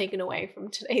what I've taken away from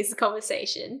today's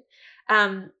conversation.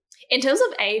 In terms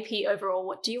of AAP overall,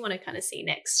 what do you want to kind of see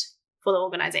next for the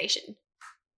organization?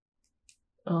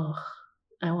 Oh,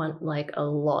 I want like a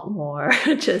lot more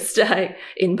just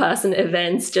in-person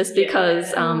events, just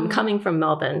because coming from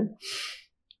Melbourne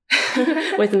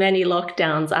with many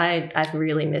lockdowns, I've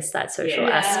really missed that social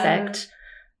aspect.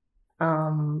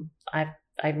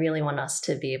 I really want us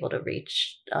to be able to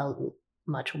reach a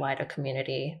much wider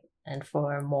community, and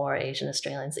for more Asian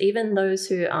Australians, even those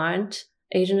who aren't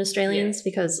Asian Australians,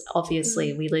 because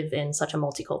obviously we live in such a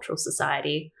multicultural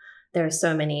society. There are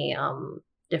so many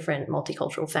different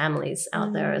multicultural families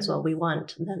out there as well. We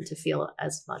want them to feel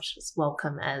as much as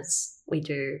welcome as we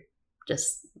do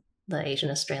just the Asian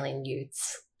Australian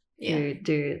youths who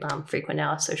do frequent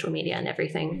our social media and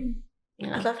everything.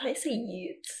 I love how you say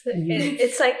youths.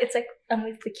 It's like I'm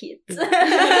with the kids.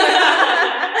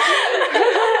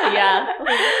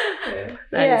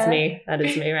 That is me. That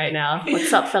is me right now.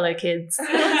 What's up, fellow kids?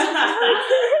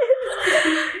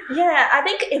 I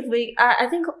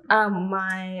think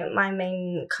my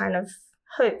main kind of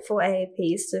hope for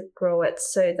AAP is to grow it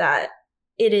so that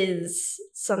it is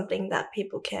something that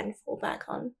people can fall back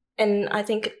on, and I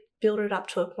think build it up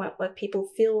to a point where people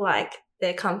feel like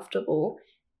they're comfortable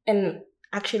and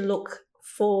actually look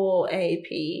for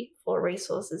AAP for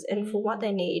resources and for what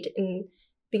they need in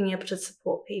being able to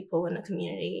support people in the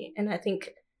community. And I think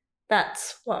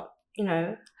that's what,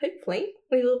 hopefully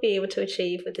we will be able to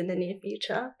achieve within the near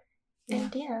future.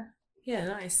 And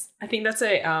nice. I think that's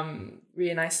a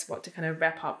really nice spot to kind of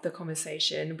wrap up the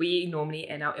conversation. We normally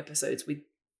end our episodes with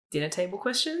dinner table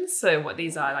questions. So what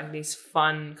these are, like these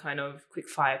fun kind of quick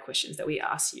fire questions that we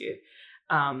ask you.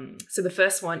 So the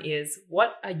first one is,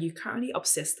 what are you currently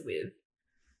obsessed with?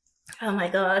 Oh my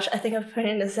gosh, I think I'm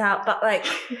putting this out, but like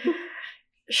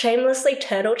shamelessly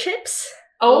turtle chips.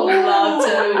 Oh, I love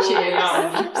turtle chips.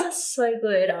 Turtle chips are so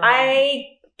good.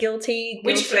 I guilty.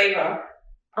 Which flavor?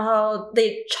 Oh,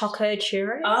 the choco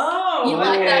churros. Oh, you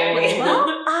like that flavor?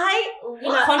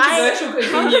 Controversial.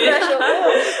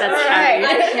 That's Carrie. I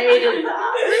hated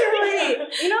that. Really?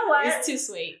 You know what? It's too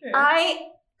sweet.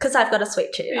 Because I've got a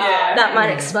sweet tooth. That might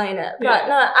explain it. But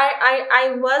no,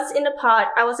 I was in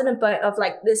a boat of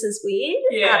like, this is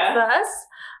weird at first.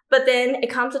 But then it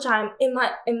comes a time, it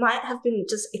might have been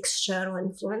just external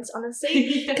influence,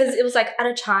 honestly. Because it was like at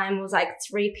a time, it was like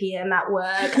 3 p.m. at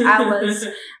work. I was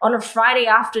on a Friday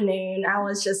afternoon. I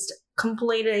was just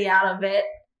completely out of it.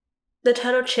 The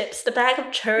turtle chips, the bag of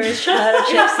churros turtle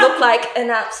chips looked like an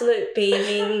absolute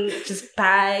beaming just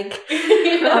bag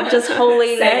of just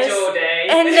holiness. All day.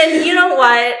 And then you know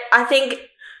what? I think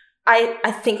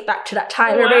back to that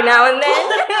time every now and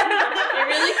then. It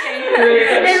really came through.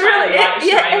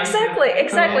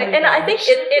 Exactly. And I think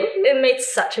it made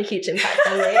such a huge impact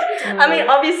on me. I mean,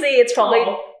 obviously it's probably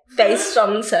based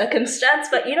on circumstance,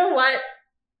 but you know what?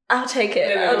 I'll take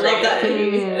it. I'll take that for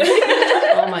you.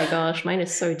 Oh my gosh, mine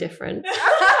is so different.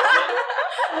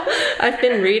 I've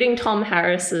been reading Tom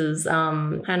Harris's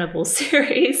Hannibal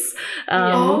series.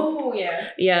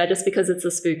 Just because it's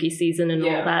a spooky season and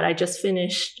all that. I just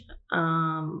finished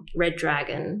Red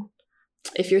Dragon.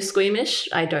 If you're squeamish,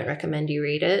 I don't recommend you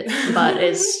read it, but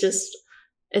it's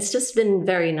just been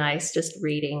very nice just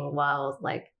reading while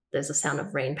like there's a sound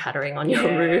of rain pattering on your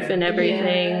roof and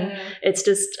everything. It's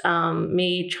just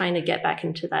me trying to get back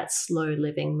into that slow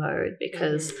living mode,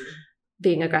 because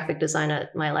being a graphic designer,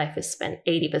 my life is spent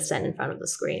 80% in front of the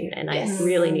screen, and I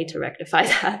really need to rectify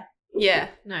that. Yeah,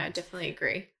 no, I definitely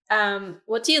agree.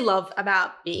 What do you love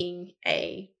about being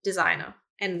a designer?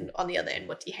 And on the other end,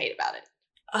 what do you hate about it?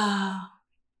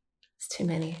 It's too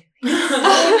many.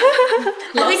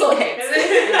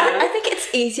 I think it's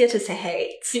easier to say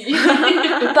hate.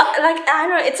 But like, I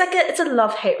don't know, it's a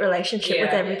love-hate relationship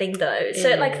with everything though.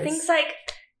 So like things like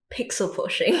pixel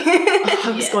pushing.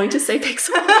 I was going to say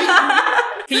pixel.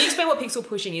 Can you explain what pixel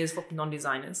pushing is for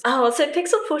non-designers? Oh, so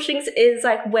pixel pushing is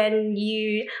like when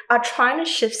you are trying to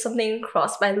shift something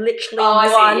across by literally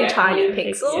one tiny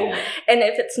pixel. Yeah. And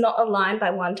if it's not aligned by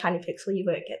one tiny pixel, you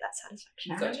won't get that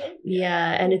satisfaction out of it.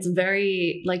 Yeah, and it's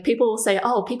very, like, people will say,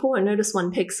 oh, people won't notice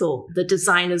one pixel. The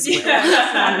designers will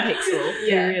notice one pixel.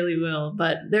 They really will.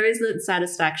 But there is the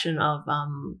satisfaction of,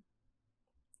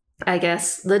 I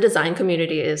guess, the design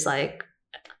community is like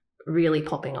really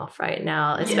popping off right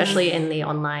now, especially in the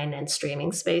online and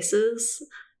streaming spaces.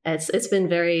 It's been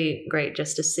very great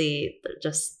just to see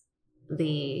just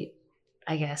the,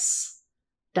 I guess,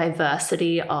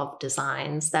 diversity of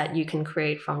designs that you can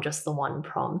create from just the one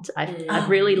prompt. I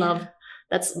really love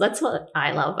that's what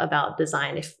I love about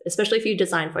design, especially if you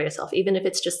design for yourself, even if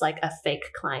it's just like a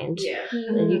fake client.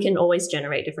 And you can always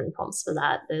generate different prompts for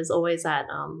that. There's always that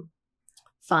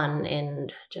fun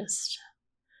and just,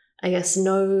 I guess,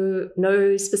 no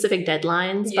specific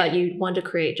deadlines, but you want to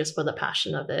create just for the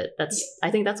passion of it.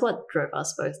 I think that's what drove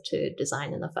us both to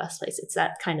design in the first place. It's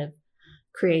that kind of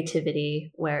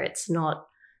creativity where it's not,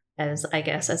 as I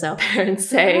guess, as our parents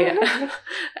say,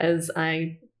 as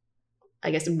I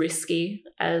guess risky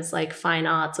as like fine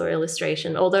arts or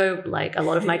illustration. Although like a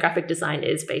lot of my graphic design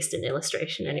is based in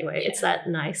illustration anyway. It's that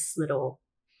nice little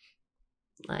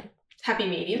like happy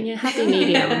medium. Yeah, happy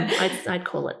medium. I'd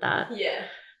call it that. Yeah.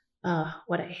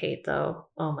 What I hate though,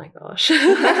 oh my gosh.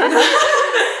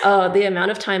 The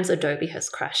amount of times Adobe has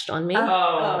crashed on me.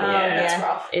 That's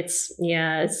rough. It's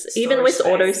even with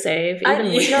autosave. I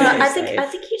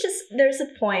think you just, there's a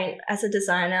point as a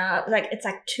designer, like it's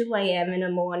like 2 a.m. in the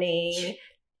morning,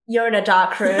 you're in a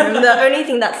dark room, the only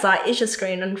thing that's light is your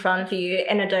screen in front of you,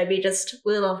 and Adobe just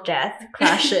wheel of death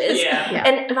crashes.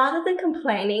 And rather than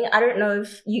complaining, I don't know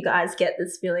if you guys get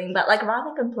this feeling, but like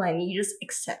rather than complaining, you just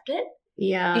accept it.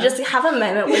 Yeah. You just have a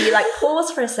moment where you like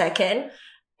pause for a second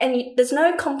and there's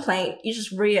no complaint. You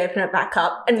just reopen it back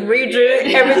up and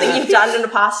redo everything you've done in the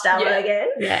past hour again.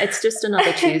 Yeah, it's just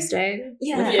another Tuesday.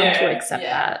 We've come to accept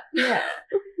that. Yeah.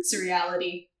 It's a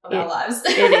reality of our lives.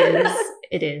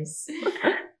 It is.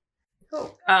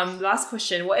 Cool. Last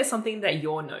question. What is something that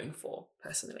you're known for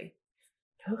personally?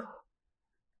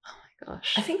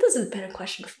 Gosh. I think this is a better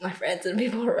question for my friends and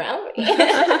people around me. You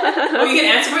can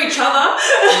answer for each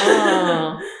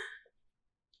other.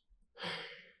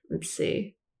 Let's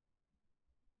see.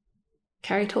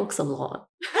 Carrie talks a lot.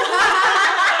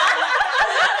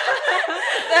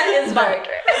 That is very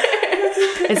true.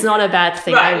 It's not a bad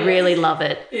thing. Right. I really love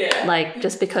it. Yeah. Like,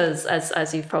 just because,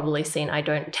 as you've probably seen, I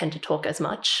don't tend to talk as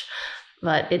much.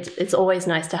 But it's always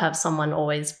nice to have someone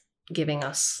always giving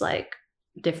us, like,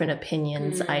 different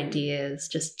opinions, ideas,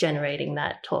 just generating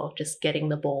that talk, just getting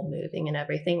the ball moving and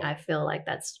everything. I feel like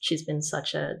she's been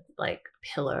such a like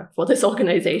pillar for this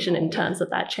organization in terms of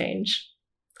that change.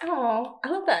 Oh, I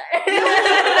love that.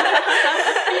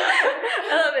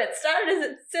 I love it. Started as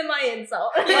a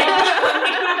semi-insult. It could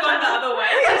have gone the other way.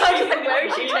 I was like, where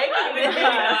is she taking me?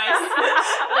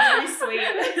 That's really sweet.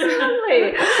 Totally.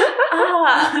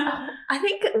 I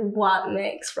think what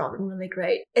makes Robin really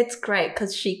great, it's great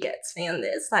because she gets me on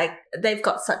this. Like, they've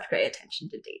got such great attention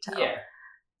to detail. Yeah.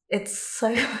 It's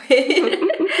so weird.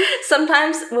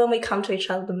 Sometimes when we come to each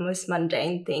other, the most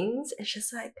mundane things, it's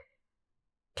just like,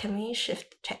 can we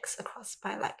shift the text across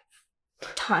by like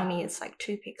tiny, it's like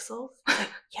 2 pixels? Like,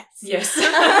 yes.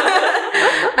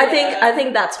 I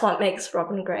think that's what makes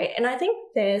Robin great. And I think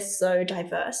they're so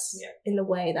diverse in the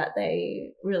way that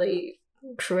they really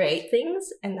create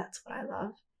things, and that's what I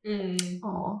love.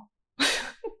 Oh.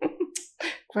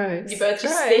 Gross. You both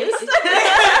just Gross.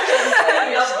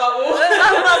 Love bubble.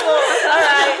 Love bubble. All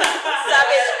right.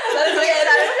 Savage.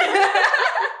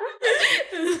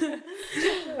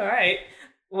 All right.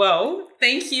 Well,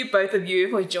 thank you both of you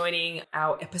for joining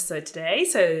our episode today.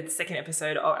 So the second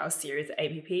episode of our series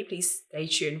AAP. Please stay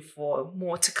tuned for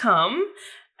more to come.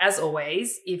 As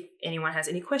always, if anyone has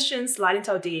any questions, slide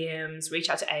into our DMs, reach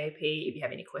out to AAP if you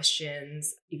have any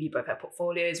questions. If you both have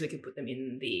portfolios, we can put them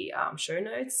in the show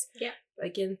notes. Yeah. But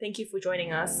again, thank you for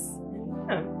joining us.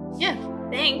 Yeah.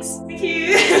 Thanks. Thank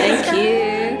you. Thank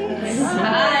you.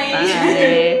 Bye.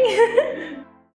 Bye.